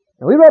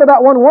 now we read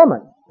about one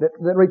woman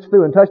that reached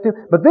through and touched him,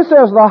 but this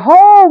says the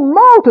whole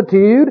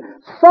multitude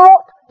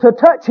sought to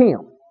touch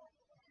him.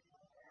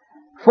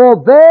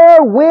 For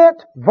there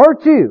went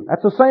virtue.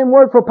 That's the same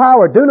word for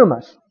power,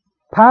 dunamis.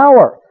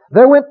 Power.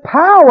 There went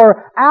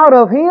power out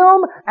of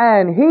him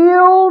and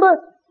healed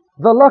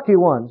the lucky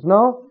ones.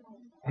 No?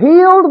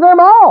 Healed them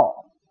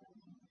all.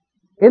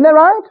 Isn't that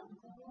right?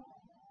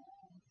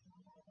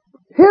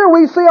 Here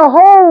we see a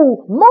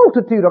whole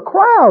multitude, a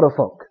crowd of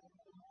folk.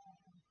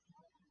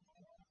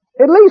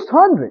 At least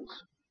hundreds,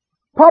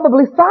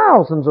 probably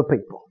thousands of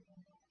people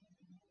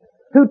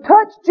who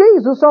touched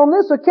Jesus on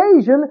this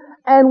occasion,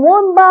 and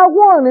one by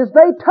one as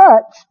they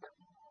touched,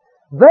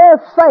 their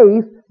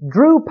faith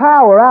drew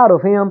power out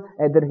of him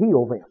and did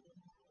heal them.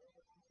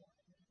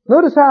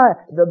 Notice how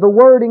the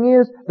wording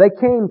is, they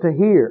came to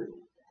hear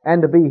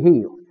and to be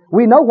healed.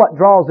 We know what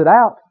draws it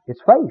out.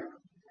 It's faith.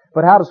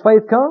 But how does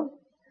faith come?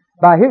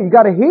 By hear. You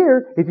got to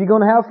hear if you're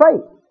going to have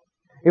faith.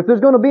 If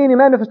there's going to be any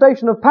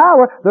manifestation of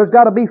power, there's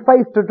got to be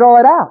faith to draw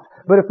it out.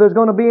 But if there's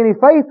going to be any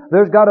faith,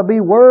 there's got to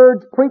be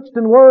words preached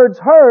and words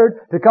heard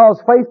to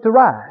cause faith to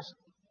rise.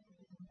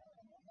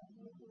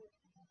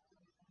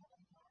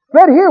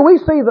 Right here we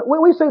see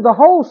the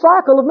whole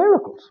cycle of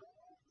miracles.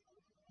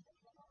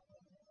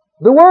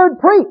 The word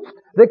preached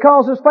that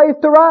causes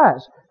faith to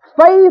rise.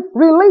 Faith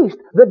released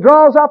that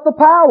draws out the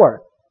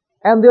power.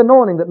 And the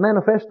anointing that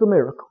manifests the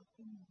miracle.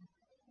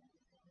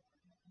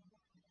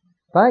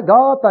 Thank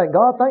God, thank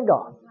God, thank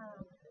God.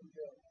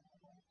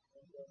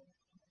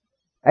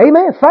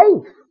 Amen.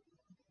 Faith.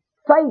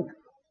 Faith.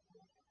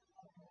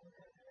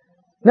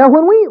 Now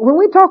when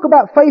we talk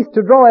about faith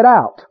to draw it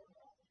out,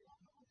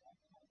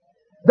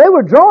 they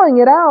were drawing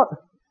it out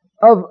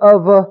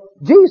of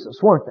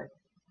Jesus, weren't they?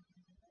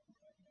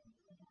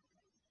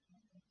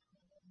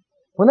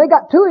 When they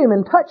got to him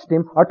and touched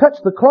him, or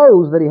touched the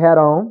clothes that he had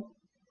on,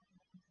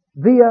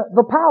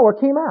 the power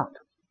came out.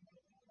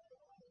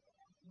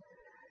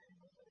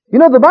 You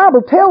know, the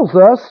Bible tells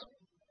us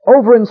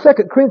over in 2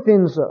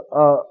 Corinthians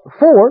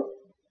 4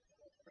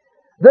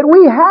 that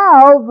we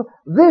have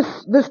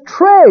this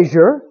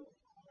treasure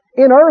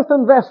in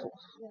earthen vessels.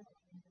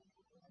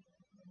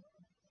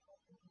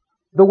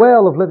 The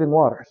well of living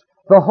waters,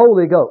 the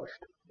Holy Ghost,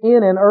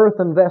 in an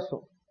earthen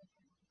vessel.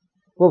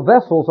 Well,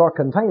 vessels are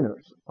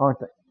containers, aren't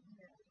they?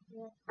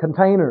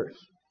 Containers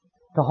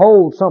to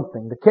hold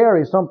something, to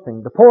carry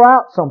something, to pour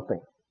out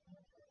something.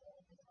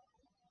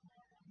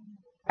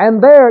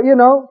 And there, you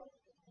know,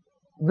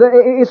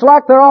 it's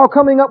like they're all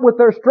coming up with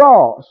their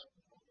straws.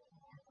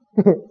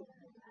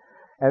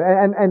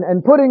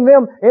 and putting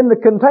them in the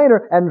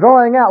container and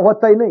drawing out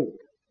what they need.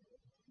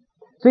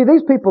 See,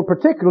 these people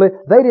particularly,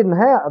 they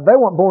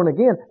weren't born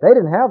again. They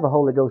didn't have the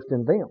Holy Ghost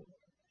in them.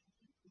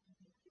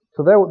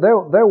 So there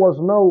was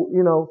no,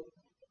 you know,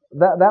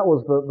 that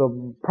was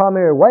the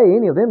primary way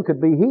any of them could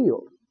be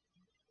healed.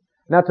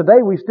 Now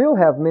today we still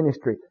have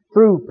ministry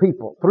through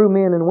people, through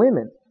men and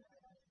women.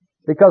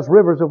 Because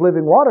rivers of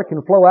living water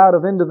can flow out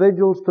of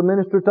individuals to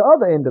minister to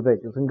other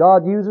individuals. And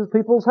God uses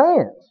people's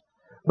hands.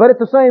 But at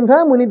the same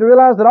time, we need to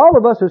realize that all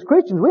of us as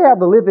Christians, we have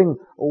the living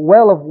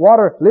well of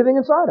water living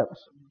inside of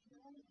us.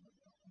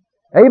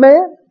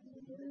 Amen?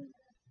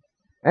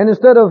 And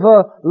instead of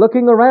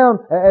looking around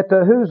at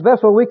whose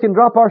vessel we can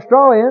drop our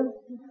straw in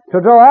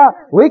to draw out,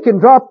 we can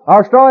drop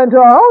our straw into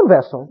our own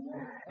vessel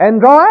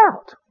and draw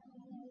out.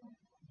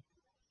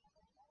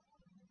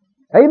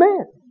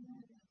 Amen.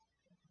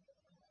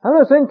 I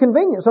know it's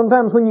inconvenient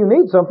sometimes when you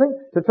need something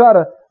to try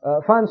to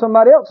find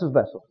somebody else's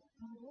vessel.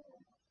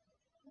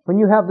 When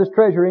you have this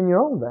treasure in your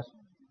own vessel.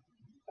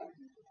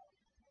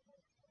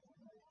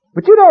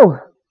 But you know,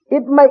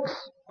 it makes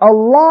a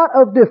lot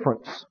of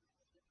difference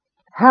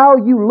how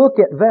you look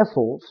at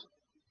vessels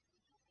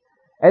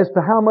as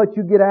to how much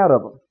you get out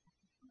of them.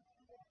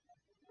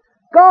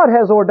 God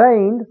has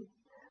ordained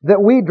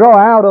that we draw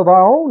out of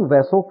our own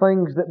vessel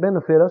things that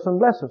benefit us and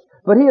bless us.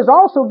 But He has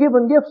also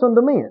given gifts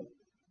unto men,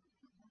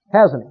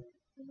 hasn't He?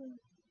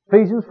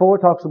 Ephesians 4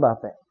 talks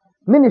about that.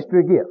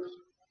 Ministry gifts.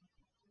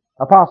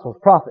 Apostles,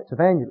 prophets,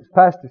 evangelists,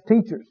 pastors,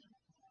 teachers.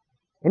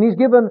 And He's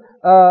given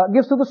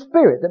gifts of the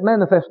Spirit that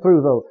manifest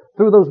through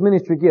those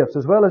ministry gifts,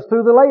 as well as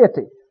through the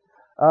laity.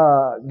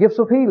 Gifts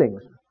of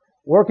healings,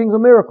 workings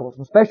of miracles,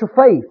 and special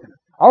faith.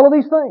 All of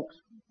these things.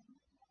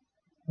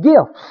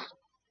 Gifts.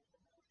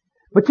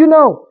 But you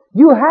know,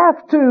 you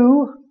have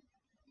to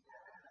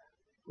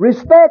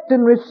respect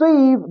and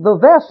receive the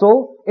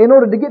vessel in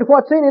order to get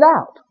what's in it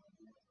out.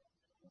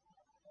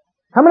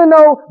 How many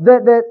know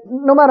that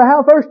no matter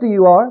how thirsty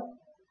you are,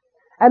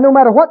 and no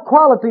matter what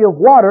quality of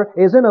water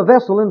is in a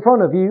vessel in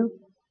front of you,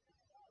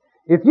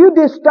 if you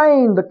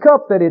disdain the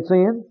cup that it's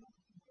in,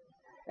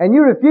 and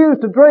you refuse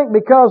to drink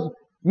because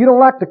you don't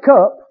like the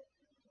cup,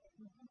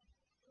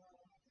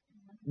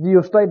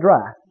 you'll stay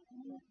dry.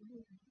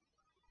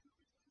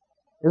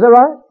 Is that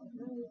right?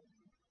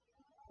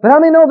 But how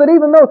many know that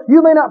even though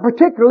you may not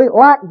particularly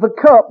like the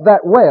cup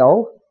that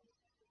well,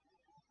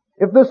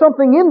 if there's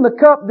something in the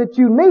cup that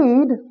you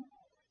need,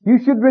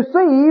 you should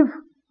receive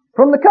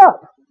from the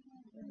cup.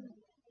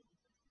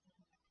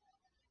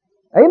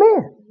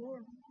 Amen.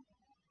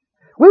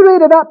 We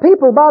read about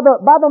people by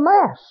the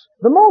mass,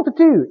 the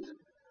multitudes,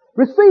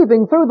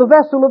 receiving through the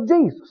vessel of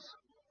Jesus.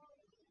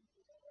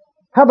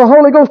 How the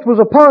Holy Ghost was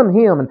upon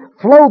Him and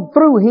flowed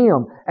through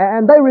Him,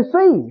 and they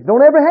received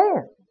on every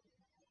hand.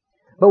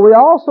 But we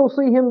also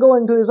see Him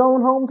going to His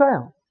own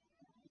hometown.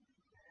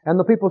 And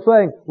the people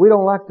saying, we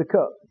don't like the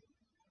cup.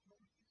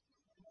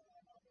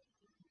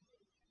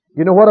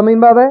 You know what I mean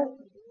by that?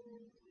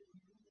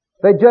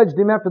 They judged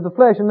Him after the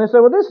flesh, and they said,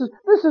 well, this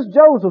is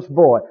Joseph's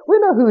boy. We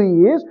know who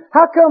he is.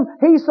 How come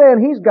he's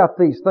saying he's got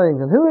these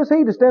things? And who is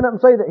he to stand up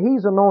and say that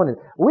he's anointed?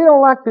 We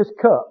don't like this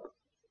cup.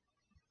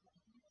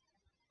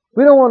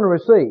 We don't want to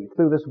receive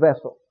through this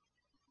vessel.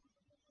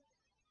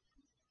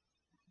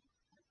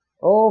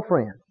 Oh,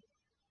 friend.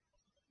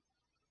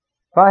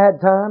 If I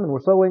had time and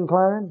were so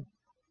inclined,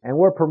 and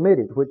were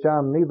permitted, which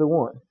I'm neither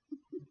one,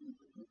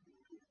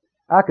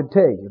 I could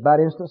tell you about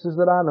instances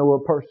that I know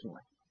of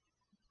personally.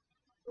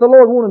 The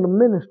Lord wanted to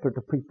minister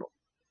to people.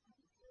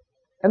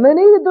 And they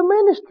needed the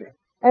ministry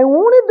and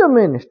wanted the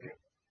ministry.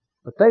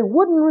 But they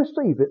wouldn't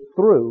receive it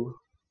through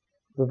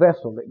the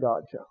vessel that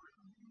God chose.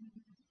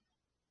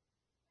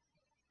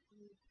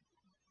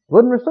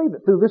 Wouldn't receive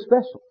it through this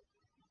vessel.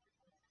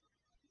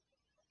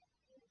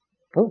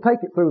 Won't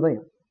take it through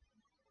them.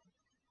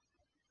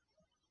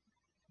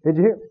 Did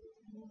you hear me?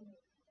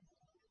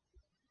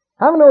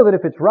 I know that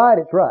if it's right,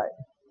 it's right.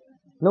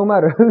 No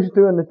matter who's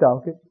doing the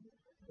talking.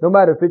 No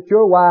matter if it's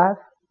your wife,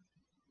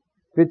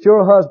 if it's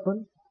your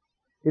husband,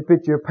 if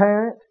it's your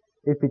parent,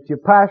 if it's your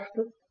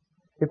pastor,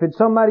 if it's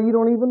somebody you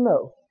don't even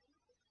know,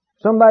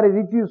 somebody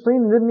that you've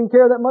seen and didn't even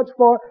care that much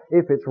for,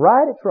 if it's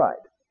right, it's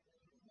right.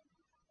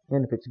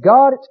 And if it's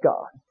God, it's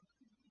God.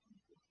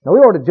 Now we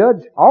ought to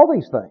judge all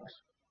these things.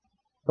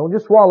 Don't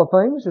just swallow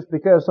things just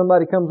because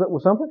somebody comes up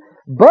with something.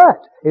 But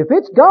if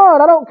it's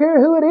God, I don't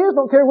care who it is,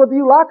 don't care whether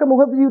you like them or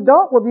whether you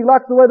don't, whether you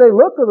like the way they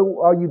look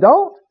or you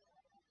don't,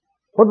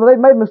 whether they've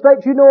made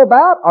mistakes you know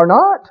about or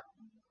not.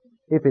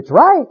 If it's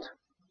right,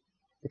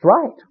 it's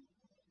right.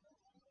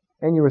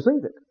 And you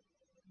receive it.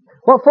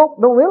 What folk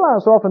don't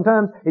realize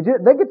oftentimes is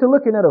they get to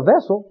looking at a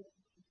vessel.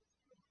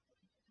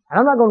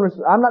 I'm not going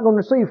to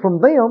receive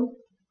from them.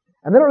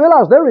 And they don't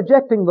realize they're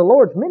rejecting the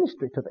Lord's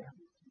ministry to them.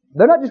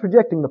 They're not just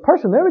rejecting the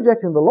person, they're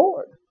rejecting the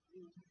Lord.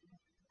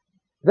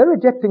 They're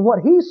rejecting what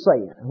He's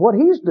saying and what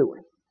He's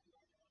doing.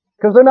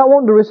 Because they're not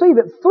wanting to receive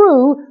it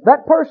through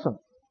that person.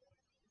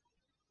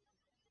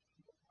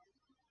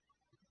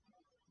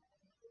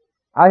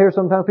 I hear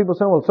sometimes people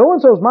say, well,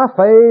 so-and-so is my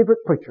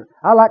favorite preacher.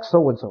 I like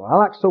so-and-so. I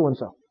like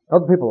so-and-so.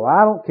 Other people,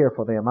 I don't care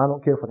for them. I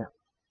don't care for them.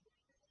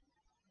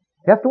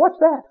 You have to watch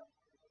that.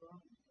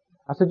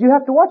 I said, you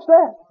have to watch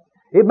that.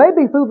 It may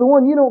be through the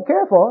one you don't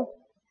care for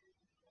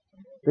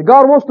that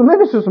God wants to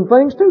minister some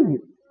things to you.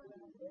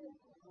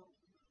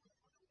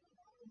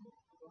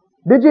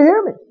 Did you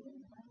hear me?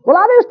 Well,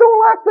 I just don't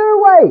like their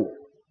way.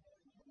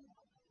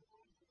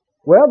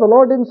 Well, the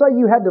Lord didn't say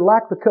you had to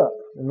like the cup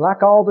and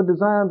like all the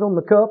designs on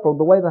the cup or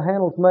the way the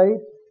handle's made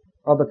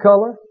or the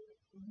color.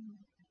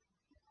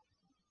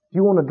 If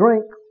you want to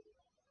drink,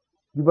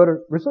 you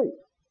better receive.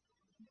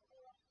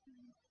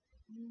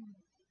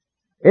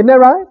 Isn't that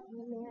right?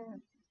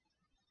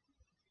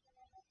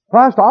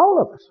 Applies to all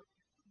of us.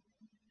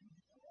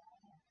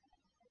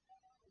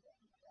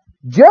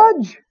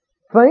 Judge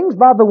things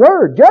by the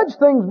Word. Judge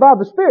things by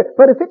the Spirit.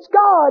 But if it's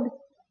God,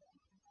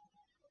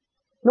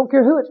 don't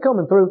care who it's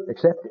coming through,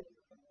 accept it.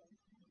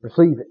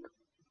 Receive it.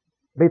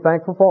 Be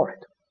thankful for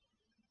it.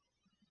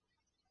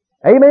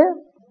 Amen?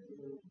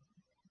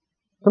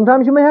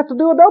 Sometimes you may have to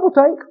do a double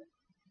take.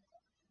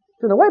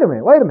 So, now, wait a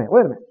minute.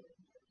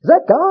 Is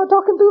that God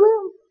talking through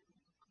them?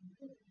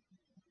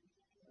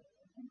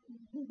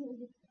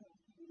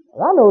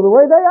 Well, I know the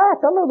way they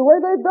act. I know the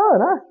way they've done.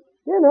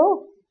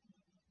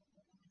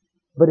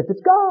 But if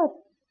it's God,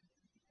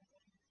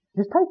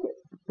 Just take it.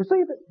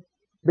 Receive it.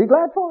 Be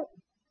glad for it.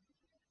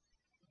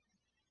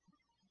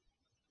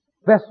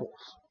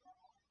 Vessels.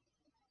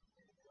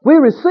 We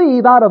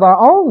receive out of our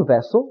own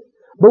vessel,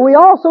 but we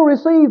also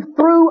receive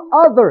through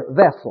other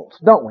vessels,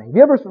 don't we? Have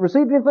you ever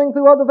received anything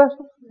through other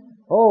vessels?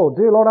 Oh,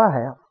 dear Lord, I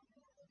have.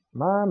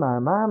 My.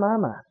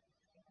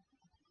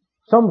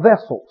 Some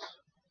vessels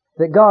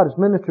that God has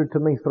ministered to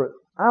me through.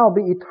 I'll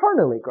be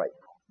eternally grateful.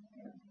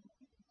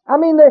 I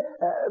mean,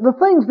 the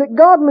things that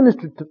God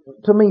ministered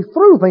to me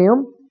through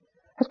them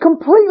has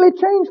completely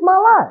changed my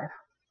life.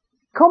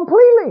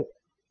 Completely.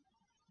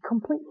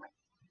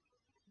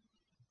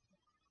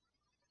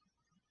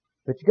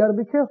 But you got to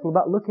be careful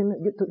about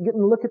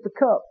getting a look at the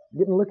cup,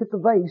 getting a look at the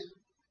vase,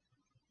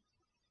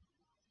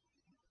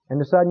 and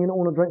deciding you don't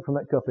want to drink from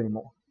that cup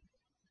anymore.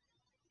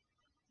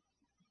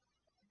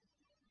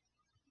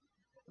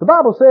 The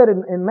Bible said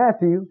in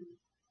Matthew,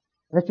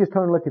 let's just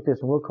turn and look at this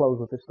and we'll close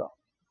with this thought.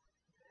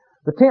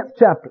 The 10th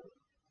chapter.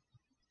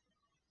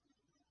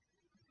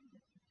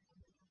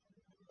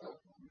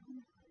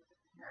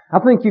 I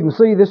think you can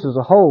see this is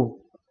a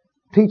whole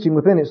teaching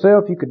within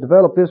itself. You could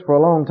develop this for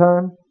a long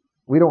time.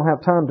 We don't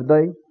have time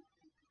today.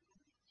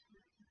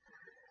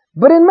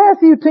 But in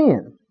Matthew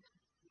 10,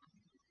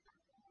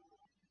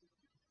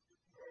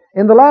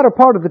 in the latter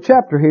part of the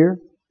chapter here,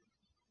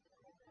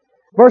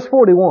 verse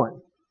 41,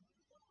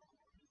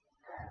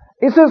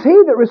 it says, He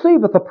that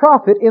receiveth a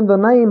prophet in the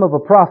name of a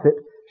prophet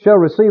shall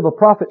receive a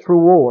prophet's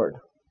reward.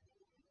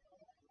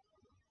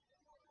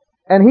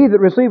 And he that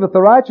receiveth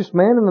a righteous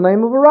man in the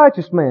name of a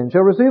righteous man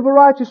shall receive a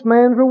righteous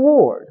man's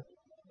reward.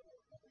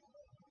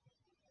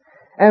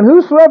 And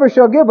whosoever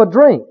shall give a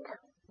drink,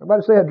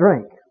 everybody say a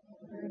drink.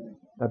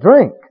 A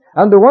drink.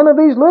 Unto one of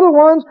these little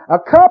ones, a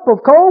cup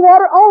of cold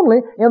water only,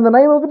 in the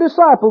name of a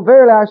disciple,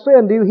 verily I say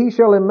unto you, he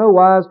shall in no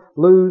wise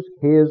lose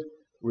his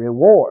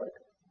reward.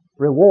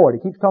 Reward.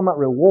 He keeps talking about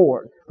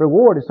reward.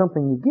 Reward is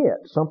something you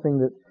get,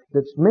 something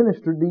that's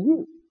ministered to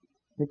you.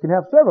 It can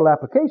have several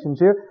applications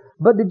here.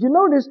 But did you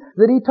notice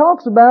that he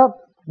talks about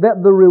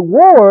that the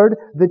reward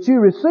that you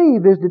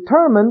receive is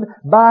determined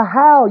by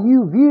how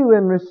you view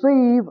and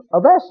receive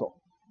a vessel?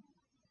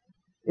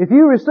 If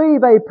you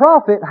receive a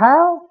prophet,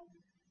 how?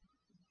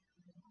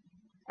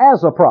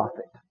 As a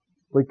prophet,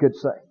 we could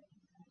say.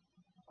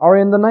 Or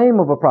in the name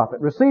of a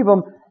prophet. Receive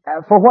them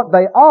for what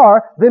they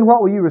are, then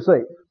what will you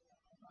receive?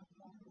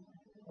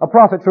 A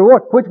prophet's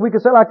reward, which we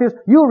could say like this,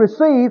 you'll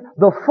receive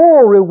the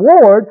full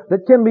reward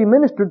that can be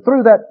ministered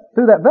through that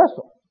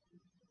vessel.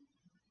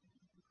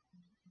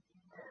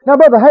 Now,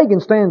 Brother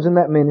Hagin stands in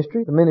that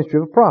ministry, the ministry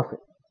of a prophet.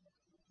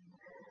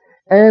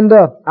 And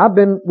I've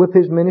been with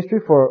his ministry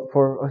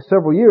for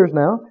several years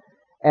now,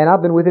 and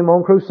I've been with him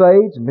on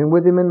crusades, and been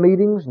with him in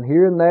meetings, and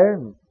here and there,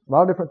 and a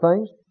lot of different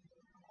things.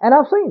 And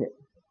I've seen it.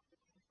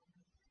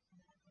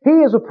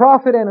 He is a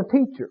prophet and a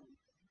teacher.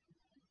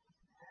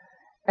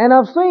 And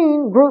I've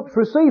seen groups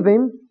receive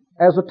him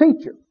as a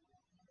teacher.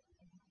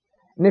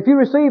 And if you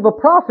receive a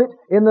prophet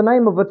in the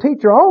name of a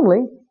teacher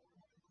only,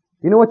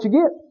 you know what you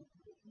get?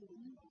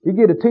 You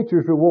get a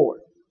teacher's reward.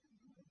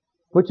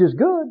 Which is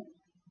good,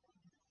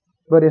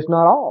 but it's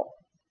not all.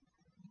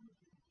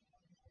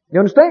 You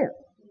understand?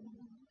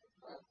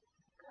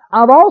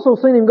 I've also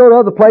seen him go to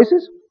other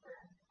places,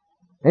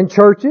 in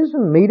churches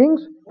and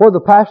meetings, where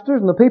the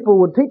pastors and the people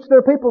would teach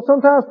their people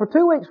sometimes for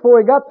 2 weeks before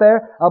he got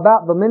there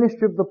about the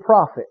ministry of the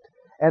prophet.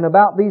 And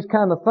about these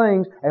kind of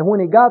things, and when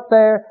he got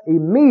there,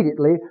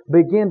 immediately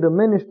began to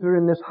minister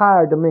in this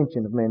higher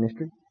dimension of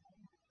ministry.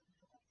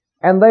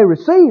 And they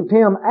received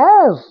him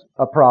as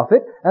a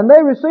prophet, and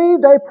they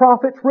received a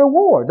prophet's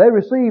reward. They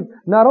received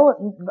not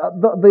only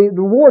the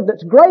reward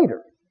that's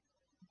greater,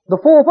 the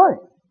full thing.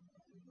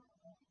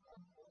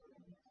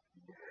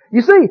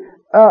 You see,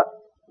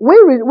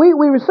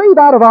 we receive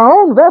out of our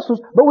own vessels,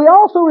 but we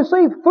also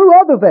receive through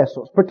other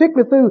vessels,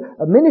 particularly through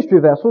ministry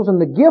vessels and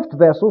the gift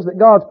vessels that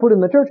God's put in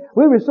the church.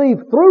 We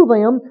receive through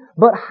them,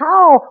 but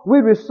how we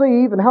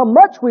receive and how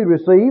much we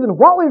receive and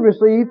what we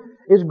receive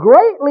is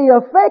greatly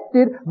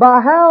affected by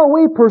how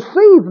we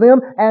perceive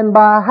them and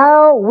by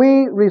how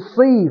we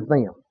receive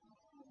them.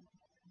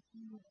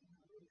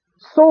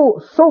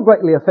 So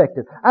greatly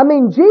affected. I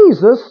mean,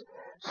 Jesus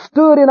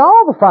stood in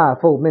all the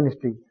fivefold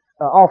ministry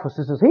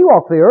offices as He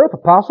walked the earth: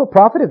 apostle,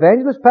 prophet,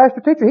 evangelist,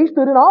 pastor, teacher. He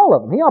stood in all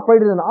of them. He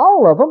operated in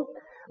all of them.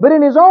 But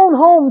in His own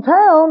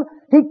hometown,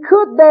 He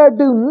could there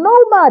do no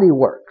mighty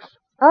works.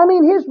 I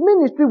mean, His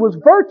ministry was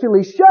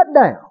virtually shut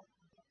down,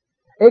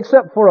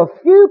 except for a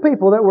few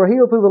people that were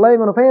healed through the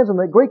laying on of hands, and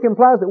the Greek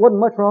implies there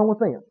wasn't much wrong with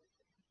them.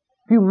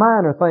 A few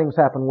minor things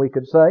happened, we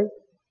could say.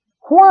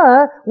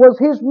 Why was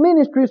His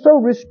ministry so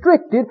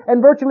restricted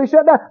and virtually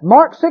shut down?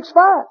 Mark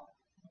 6:5.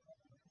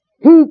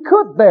 He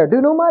could there do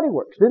no mighty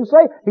works. Didn't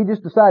say He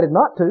just decided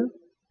not to.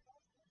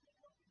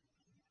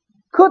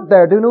 Could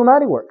there do no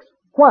mighty works.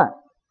 Why?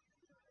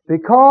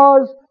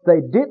 Because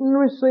they didn't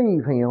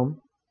receive Him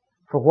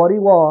for what He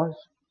was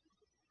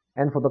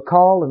and for the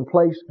call and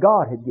place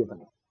God had given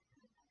Him.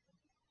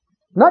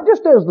 Not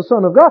just as the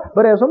Son of God,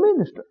 but as a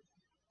minister.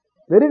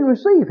 They didn't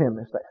receive Him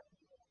as that.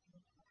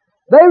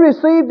 They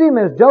received Him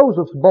as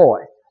Joseph's boy,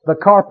 the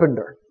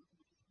carpenter.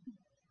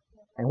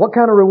 And what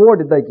kind of reward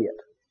did they get?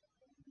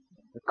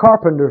 The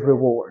carpenter's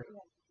reward.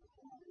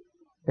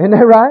 Isn't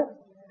that right?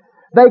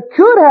 They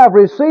could have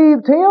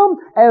received him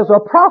as a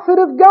prophet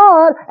of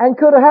God and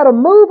could have had a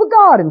move of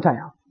God in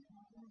town.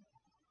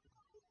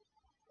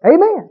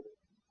 Amen.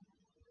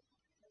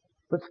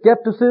 But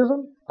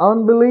skepticism,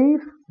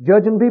 unbelief,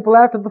 judging people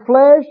after the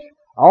flesh,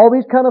 all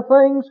these kind of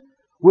things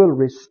will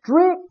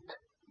restrict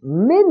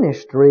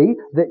ministry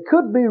that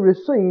could be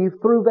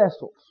received through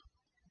vessels.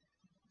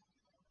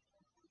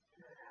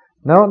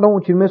 Now, I don't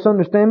want you to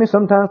misunderstand me.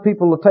 Sometimes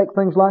people will take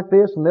things like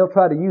this and they'll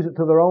try to use it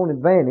to their own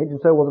advantage and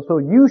say, well, so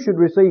you should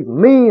receive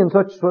me in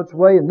such and such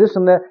way and this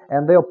and that,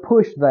 and they'll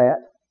push that.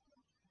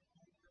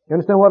 You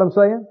understand what I'm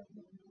saying?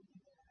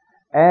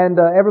 And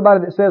everybody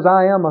that says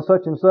I am a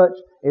such and such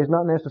is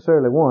not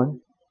necessarily one.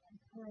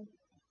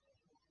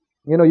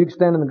 You know, you can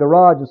stand in the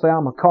garage and say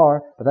I'm a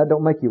car, but that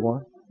don't make you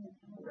one.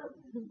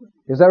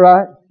 Is that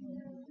right?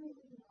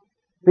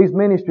 These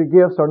ministry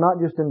gifts are not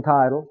just in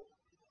title,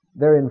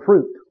 they're in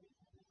fruit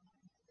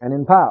and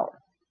in power.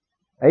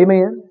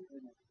 Amen?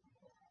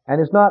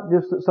 And it's not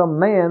just that some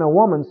man or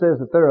woman says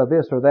that they're a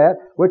this or that.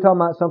 We're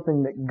talking about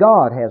something that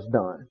God has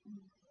done.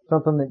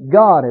 Something that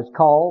God has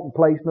called and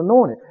placed and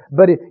anointed.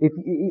 But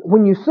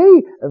when you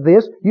see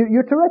this,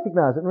 you're to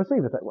recognize it and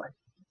receive it that way.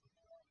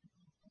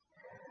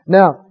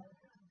 Now,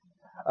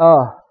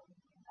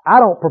 I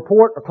don't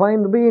purport or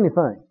claim to be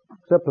anything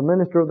except a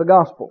minister of the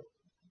gospel.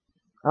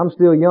 I'm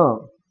still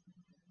young.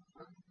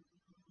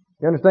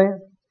 You understand?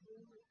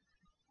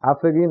 I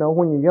figure,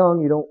 when you're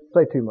young, you don't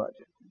say too much.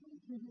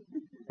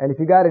 And if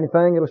you got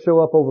anything, it'll show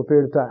up over a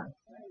period of time.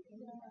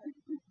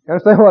 You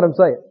understand what I'm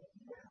saying?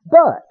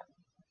 But,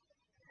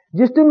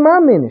 just in my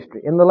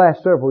ministry in the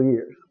last several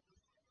years,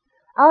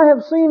 I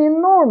have seen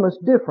enormous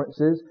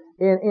differences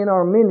in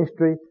our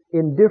ministry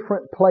in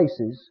different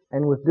places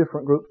and with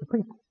different groups of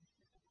people.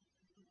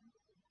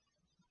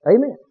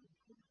 Amen.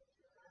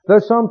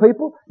 There's some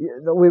people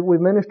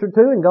we've ministered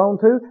to and gone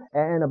to,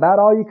 and about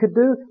all you could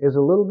do is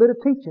a little bit of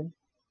teaching.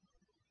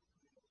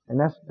 And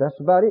that's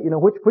about it,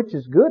 which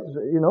is good,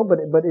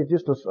 but it's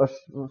just a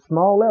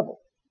small level.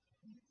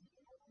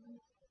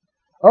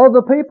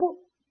 Other people,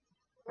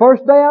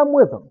 first day I'm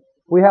with them,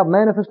 we have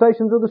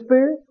manifestations of the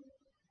Spirit.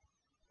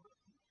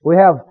 We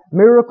have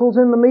miracles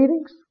in the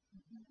meetings.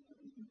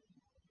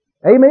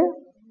 Amen.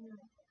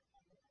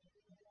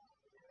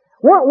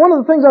 One of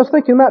the things I was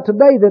thinking about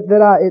today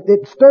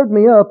it stirred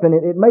me up and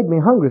it made me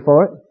hungry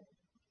for it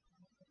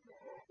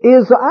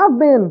is I've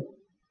been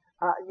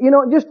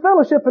just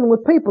fellowshipping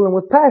with people and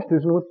with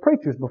pastors and with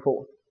preachers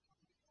before.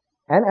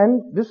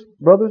 And just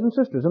brothers and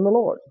sisters in the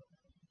Lord.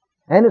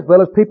 And as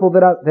well as people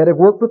that have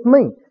worked with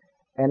me.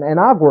 And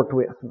I've worked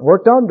with, and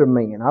worked under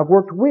me, and I've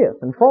worked with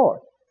and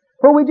for.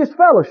 Where we just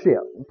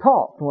fellowship and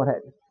talk and what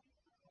have you.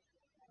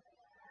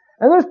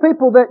 And there's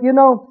people that,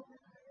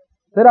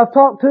 that I've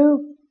talked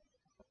to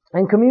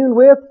and communed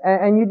with,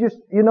 and you just,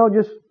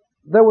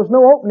 there was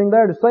no opening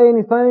there to say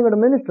anything or to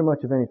minister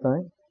much of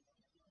anything.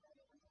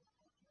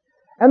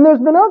 And there's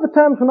been other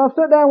times when I've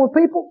sat down with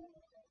people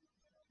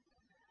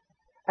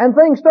and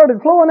things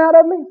started flowing out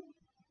of me.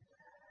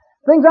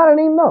 Things I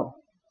didn't even know.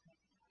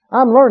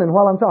 I'm learning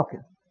while I'm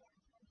talking.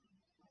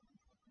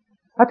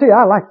 I tell you,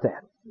 I like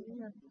that.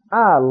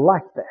 I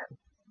like that.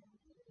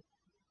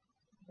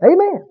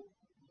 Amen.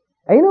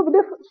 And you know the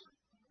difference?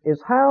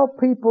 Is how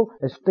people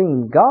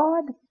esteem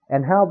God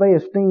and how they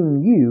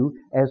esteem you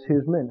as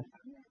His minister.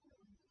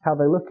 How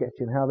they look at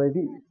you and how they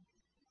view you.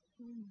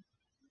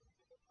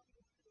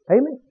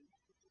 Amen.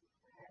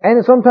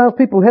 And sometimes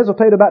people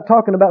hesitate about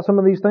talking about some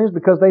of these things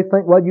because they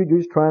think, well, you're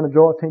just trying to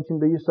draw attention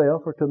to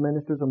yourself or to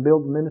ministers and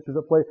build ministers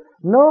up.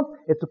 No,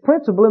 it's a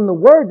principle in the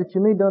Word that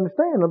you need to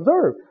understand and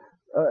observe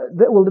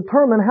that will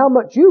determine how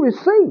much you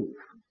receive.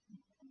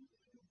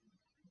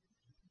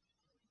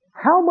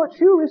 How much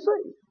you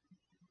receive.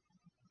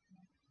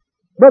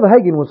 Brother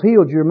Hagin was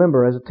healed, you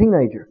remember, as a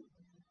teenager.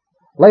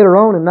 Later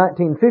on in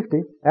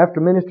 1950, after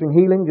ministering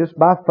healing just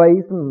by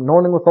faith and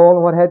anointing with oil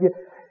and what have you,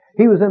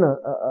 he was in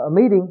a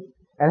meeting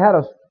and had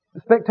a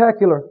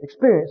spectacular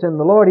experience in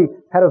the Lord. He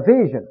had a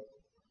vision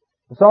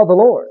and saw the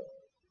Lord.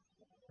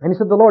 And he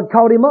said the Lord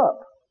caught him up.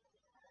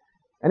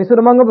 And he said,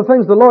 among other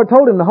things, the Lord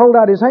told him to hold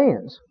out His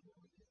hands.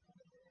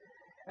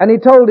 And he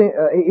told him,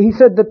 he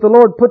said that the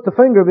Lord put the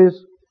finger of His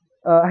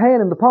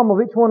hand in the palm of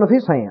each one of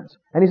His hands.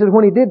 And he said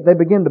when He did, they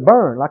began to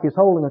burn like He's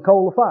holding a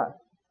coal of fire.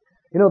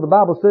 The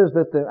Bible says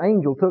that the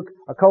angel took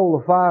a coal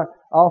of fire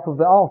off of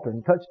the altar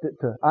and touched it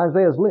to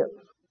Isaiah's lips.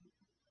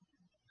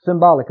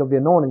 Symbolic of the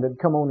anointing that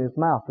had come on his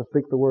mouth to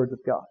speak the words of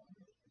God.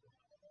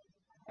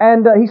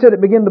 And he said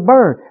it began to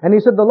burn. And he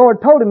said the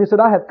Lord told him, He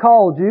said, I have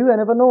called you and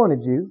have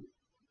anointed you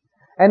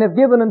and have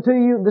given unto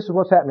you, this is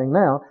what's happening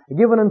now,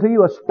 given unto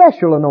you a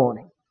special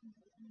anointing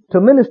to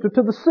minister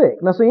to the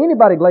sick. Now see,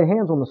 anybody can lay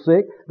hands on the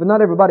sick, but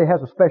not everybody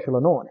has a special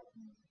anointing.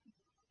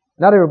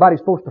 Not everybody's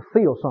supposed to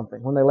feel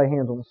something when they lay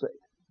hands on the sick.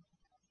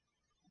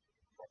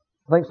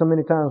 I think so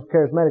many times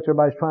charismatics,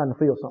 everybody's trying to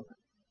feel something.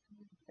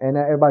 And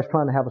everybody's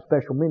trying to have a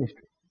special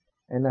ministry.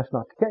 And that's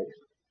not the case.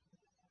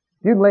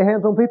 You can lay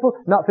hands on people,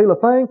 not feel a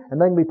thing,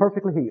 and they can be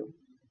perfectly healed.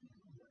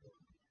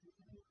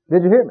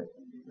 Did you hear me?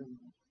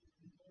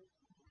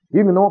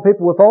 You can anoint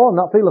people with oil and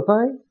not feel a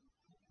thing,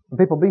 and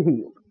people be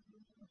healed.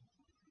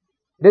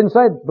 It didn't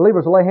say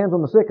believers will lay hands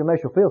on the sick and they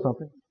shall feel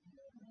something.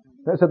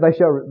 It said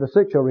the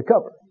sick shall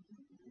recover.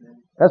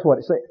 That's what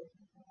it said.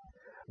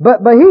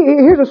 But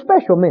here's a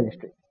special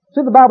ministry.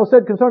 See, the Bible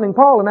said concerning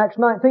Paul in Acts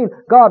 19,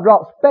 God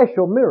wrought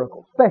special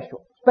miracles,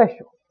 special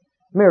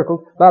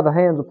miracles by the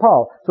hands of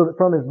Paul, so that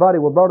from his body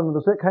were brought unto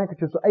the sick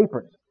handkerchiefs or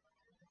aprons.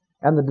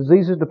 And the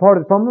diseases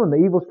departed from them, and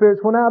the evil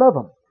spirits went out of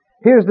them.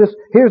 Here's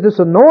this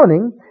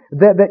anointing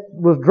that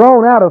was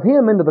drawn out of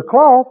him into the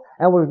cloth,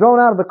 and was drawn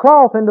out of the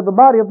cloth into the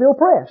body of the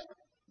oppressed.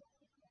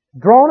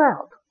 Drawn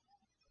out.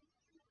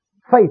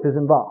 Faith is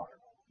involved.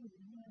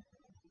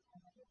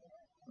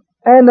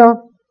 And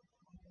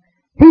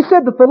he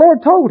said that the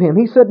Lord told him,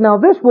 He said, now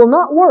this will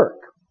not work.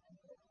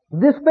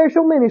 This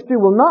special ministry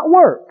will not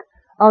work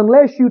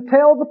unless you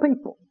tell the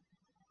people.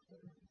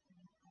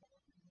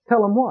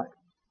 Tell them what?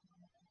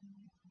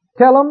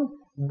 Tell them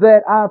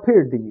that I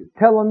appeared to you.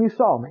 Tell them you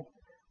saw me.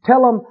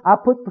 Tell them I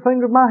put the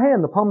finger of my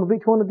hand, the palm of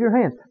each one of your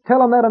hands. Tell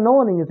them that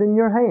anointing is in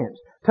your hands.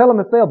 Tell them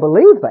if they'll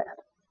believe that.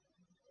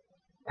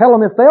 Tell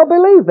them if they'll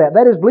believe that.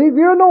 That is, believe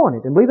you're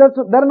anointed and believe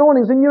that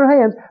anointing's in your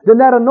hands, then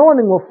that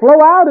anointing will flow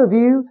out of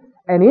you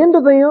and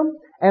into them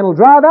and will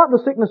drive out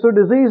the sickness or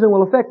disease and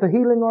will affect the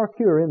healing or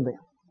cure in them.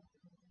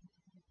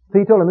 So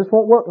he told them, this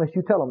won't work unless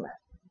you tell them that.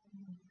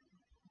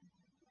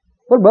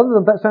 Well, brother,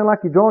 doesn't that sound like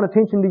you're drawing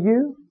attention to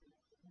you?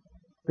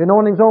 The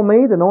anointing's on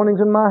me, the anointing's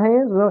in my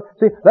hands.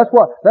 See, that's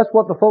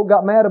what the folk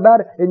got mad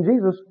about it in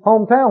Jesus'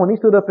 hometown when he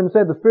stood up and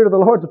said, the Spirit of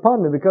the Lord's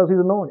upon me because He's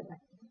anointed me.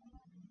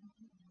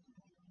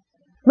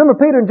 Remember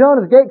Peter and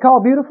John at the gate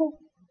called Beautiful?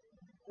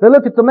 They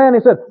looked at the man and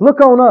he said, look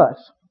on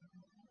us.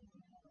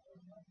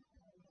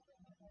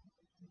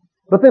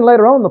 But then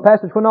later on in the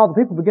passage, when all the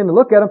people began to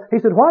look at him, he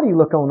said, why do you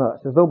look on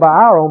us? As though by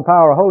our own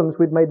power or holiness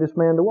we'd made this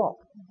man to walk.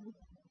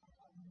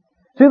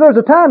 See, there's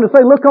a time to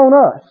say, look on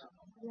us.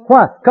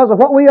 Why? Because of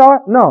what we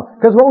are? No.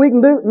 Because of what we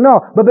can do?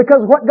 No. But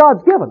because of what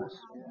God's given us.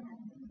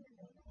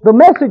 The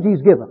message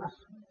He's given us.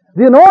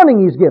 The anointing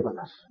He's given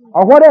us.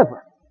 Or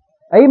whatever.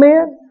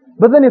 Amen?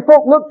 But then if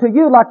folk look to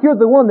you like you're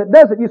the one that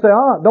does it, you say,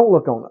 don't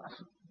look on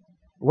us.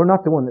 We're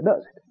not the one that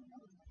does it.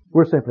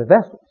 We're simply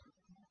vessels.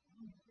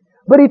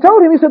 But he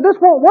told him, he said, this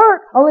won't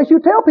work unless you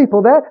tell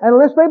people that and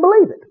unless they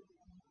believe it.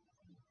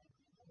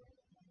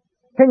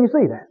 Can you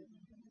see that?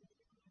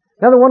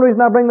 Now, the one reason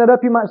I bring that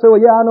up, you might say,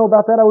 well, yeah, I know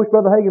about that. I wish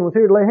Brother Hagin was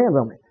here to lay hands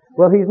on me.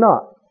 Well, he's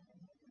not.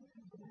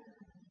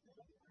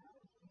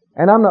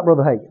 And I'm not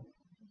Brother Hagin.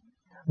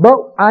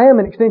 But I am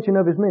an extension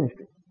of his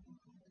ministry.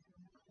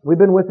 We've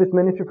been with this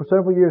ministry for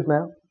several years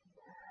now.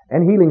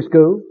 And healing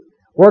school.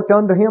 Worked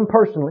under him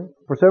personally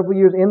for several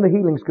years in the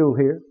healing school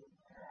here.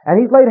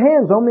 And he's laid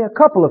hands on me a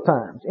couple of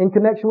times in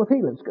connection with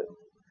healing school.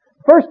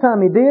 First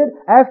time he did,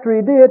 after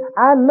he did,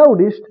 I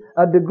noticed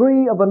a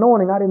degree of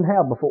anointing I didn't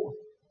have before.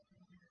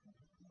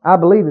 I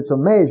believe it's a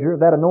measure of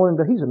that anointing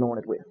that he's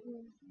anointed with.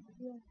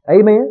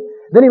 Amen.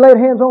 Then he laid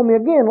hands on me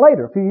again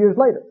later, a few years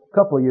later, a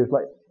couple of years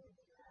later.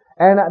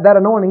 And that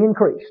anointing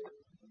increased.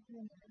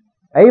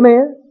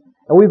 Amen.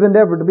 And we've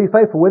endeavored to be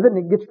faithful with it,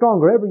 and it gets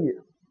stronger every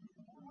year.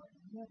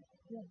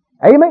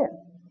 Amen.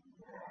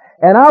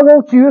 And I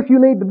want you, if you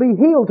need to be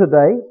healed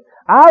today,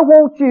 I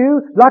want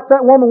you, like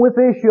that woman with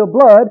the issue of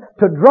blood,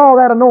 to draw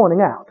that anointing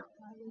out.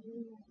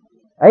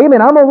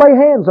 Amen. I'm going to lay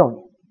hands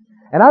on you.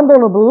 And I'm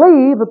going to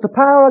believe that the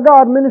power of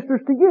God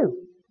ministers to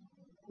you.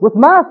 With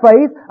my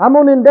faith, I'm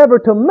going to endeavor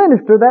to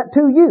minister that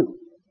to you.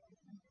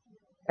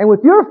 And with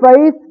your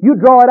faith, you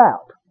draw it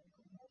out.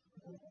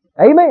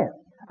 Amen.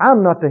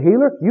 I'm not the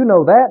healer. You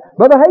know that.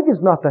 Brother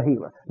Hagin's not the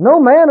healer. No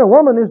man or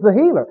woman is the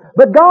healer.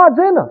 But God's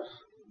in us.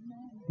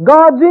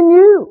 God's in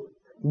you.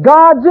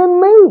 God's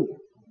in me.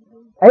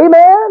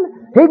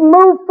 Amen? He can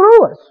move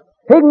through us.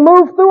 He can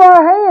move through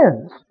our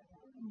hands.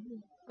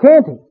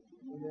 Can't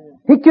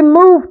He? He can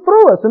move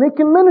through us and He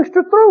can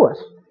minister through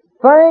us.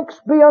 Thanks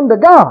be unto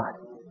God.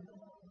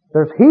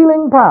 There's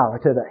healing power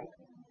today.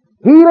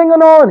 Healing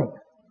anointing.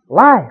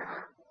 Life.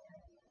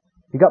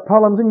 You got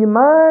problems in your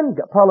mind,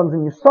 got problems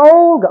in your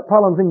soul, got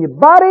problems in your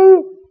body.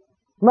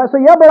 You might say,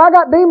 yeah, but I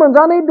got demons,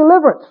 I need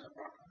deliverance.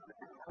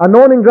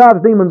 Anointing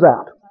drives demons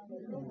out.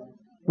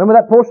 Remember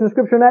that portion of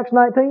Scripture in Acts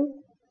 19?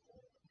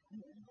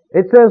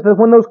 It says that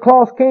when those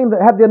cloths came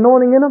that had the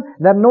anointing in them,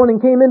 that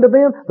anointing came into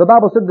them, the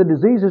Bible said the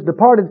diseases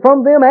departed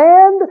from them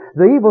and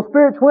the evil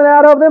spirits went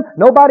out of them.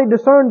 Nobody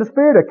discerned the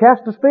spirit or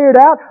cast the spirit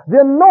out.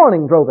 The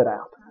anointing drove it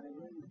out.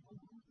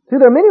 See,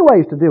 there are many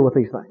ways to deal with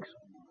these things.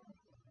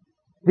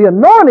 The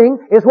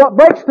anointing is what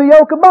breaks the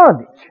yoke of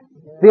bondage.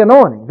 The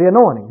anointing, the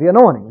anointing, the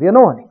anointing, the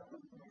anointing.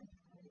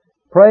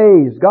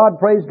 Praise God,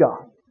 praise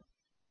God.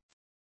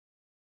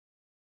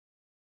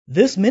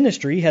 This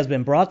ministry has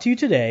been brought to you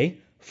today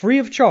free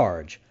of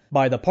charge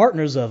by the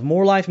partners of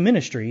More Life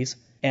Ministries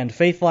and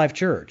Faith Life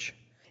Church.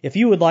 If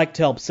you would like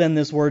to help send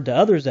this word to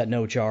others at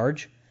no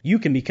charge, you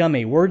can become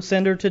a word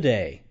sender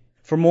today.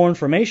 For more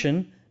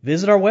information,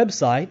 visit our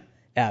website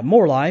at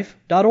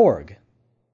morelife.org.